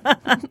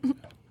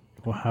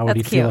 Well, how would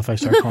he feel if I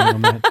start calling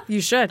him that?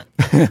 You should.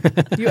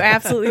 You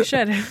absolutely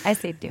should. I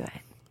say do it.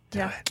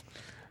 Yeah.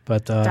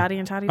 But Dotty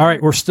and Toddy. All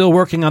right, we're still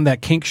working on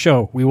that kink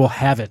show. We will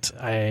have it.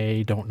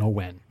 I don't know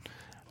when.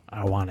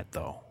 I want it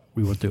though.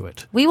 We will do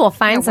it. We will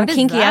find some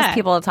kinky ass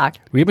people to talk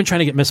to. We've been trying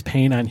to get Miss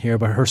Payne on here,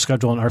 but her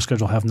schedule and our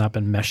schedule have not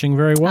been meshing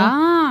very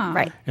well.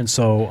 Right. And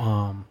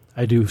so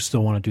I do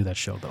still want to do that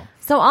show though.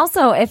 So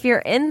also, if you're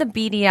in the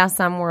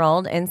BDSM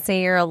world and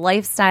say you're a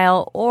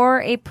lifestyle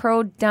or a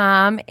pro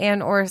dom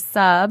and or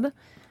sub,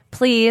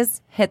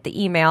 please hit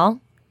the email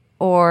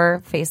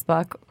or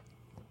Facebook.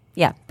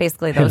 Yeah,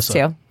 basically those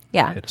two.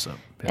 Yeah. Hit us up.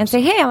 And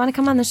say, hey, I want to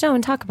come on the show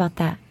and talk about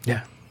that.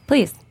 Yeah.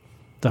 Please.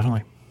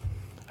 Definitely.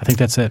 I think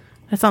that's it.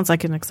 That sounds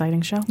like an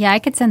exciting show. Yeah, I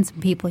could send some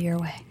people your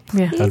way.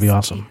 Yeah. That'd be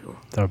awesome.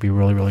 That would be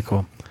really, really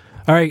cool.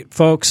 All right,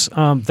 folks,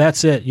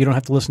 that's it. You don't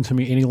have to listen to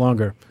me any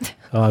longer.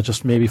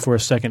 Just maybe for a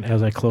second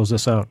as I close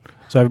this out.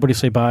 So everybody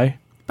say bye.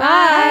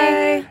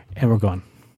 Bye. And we're gone.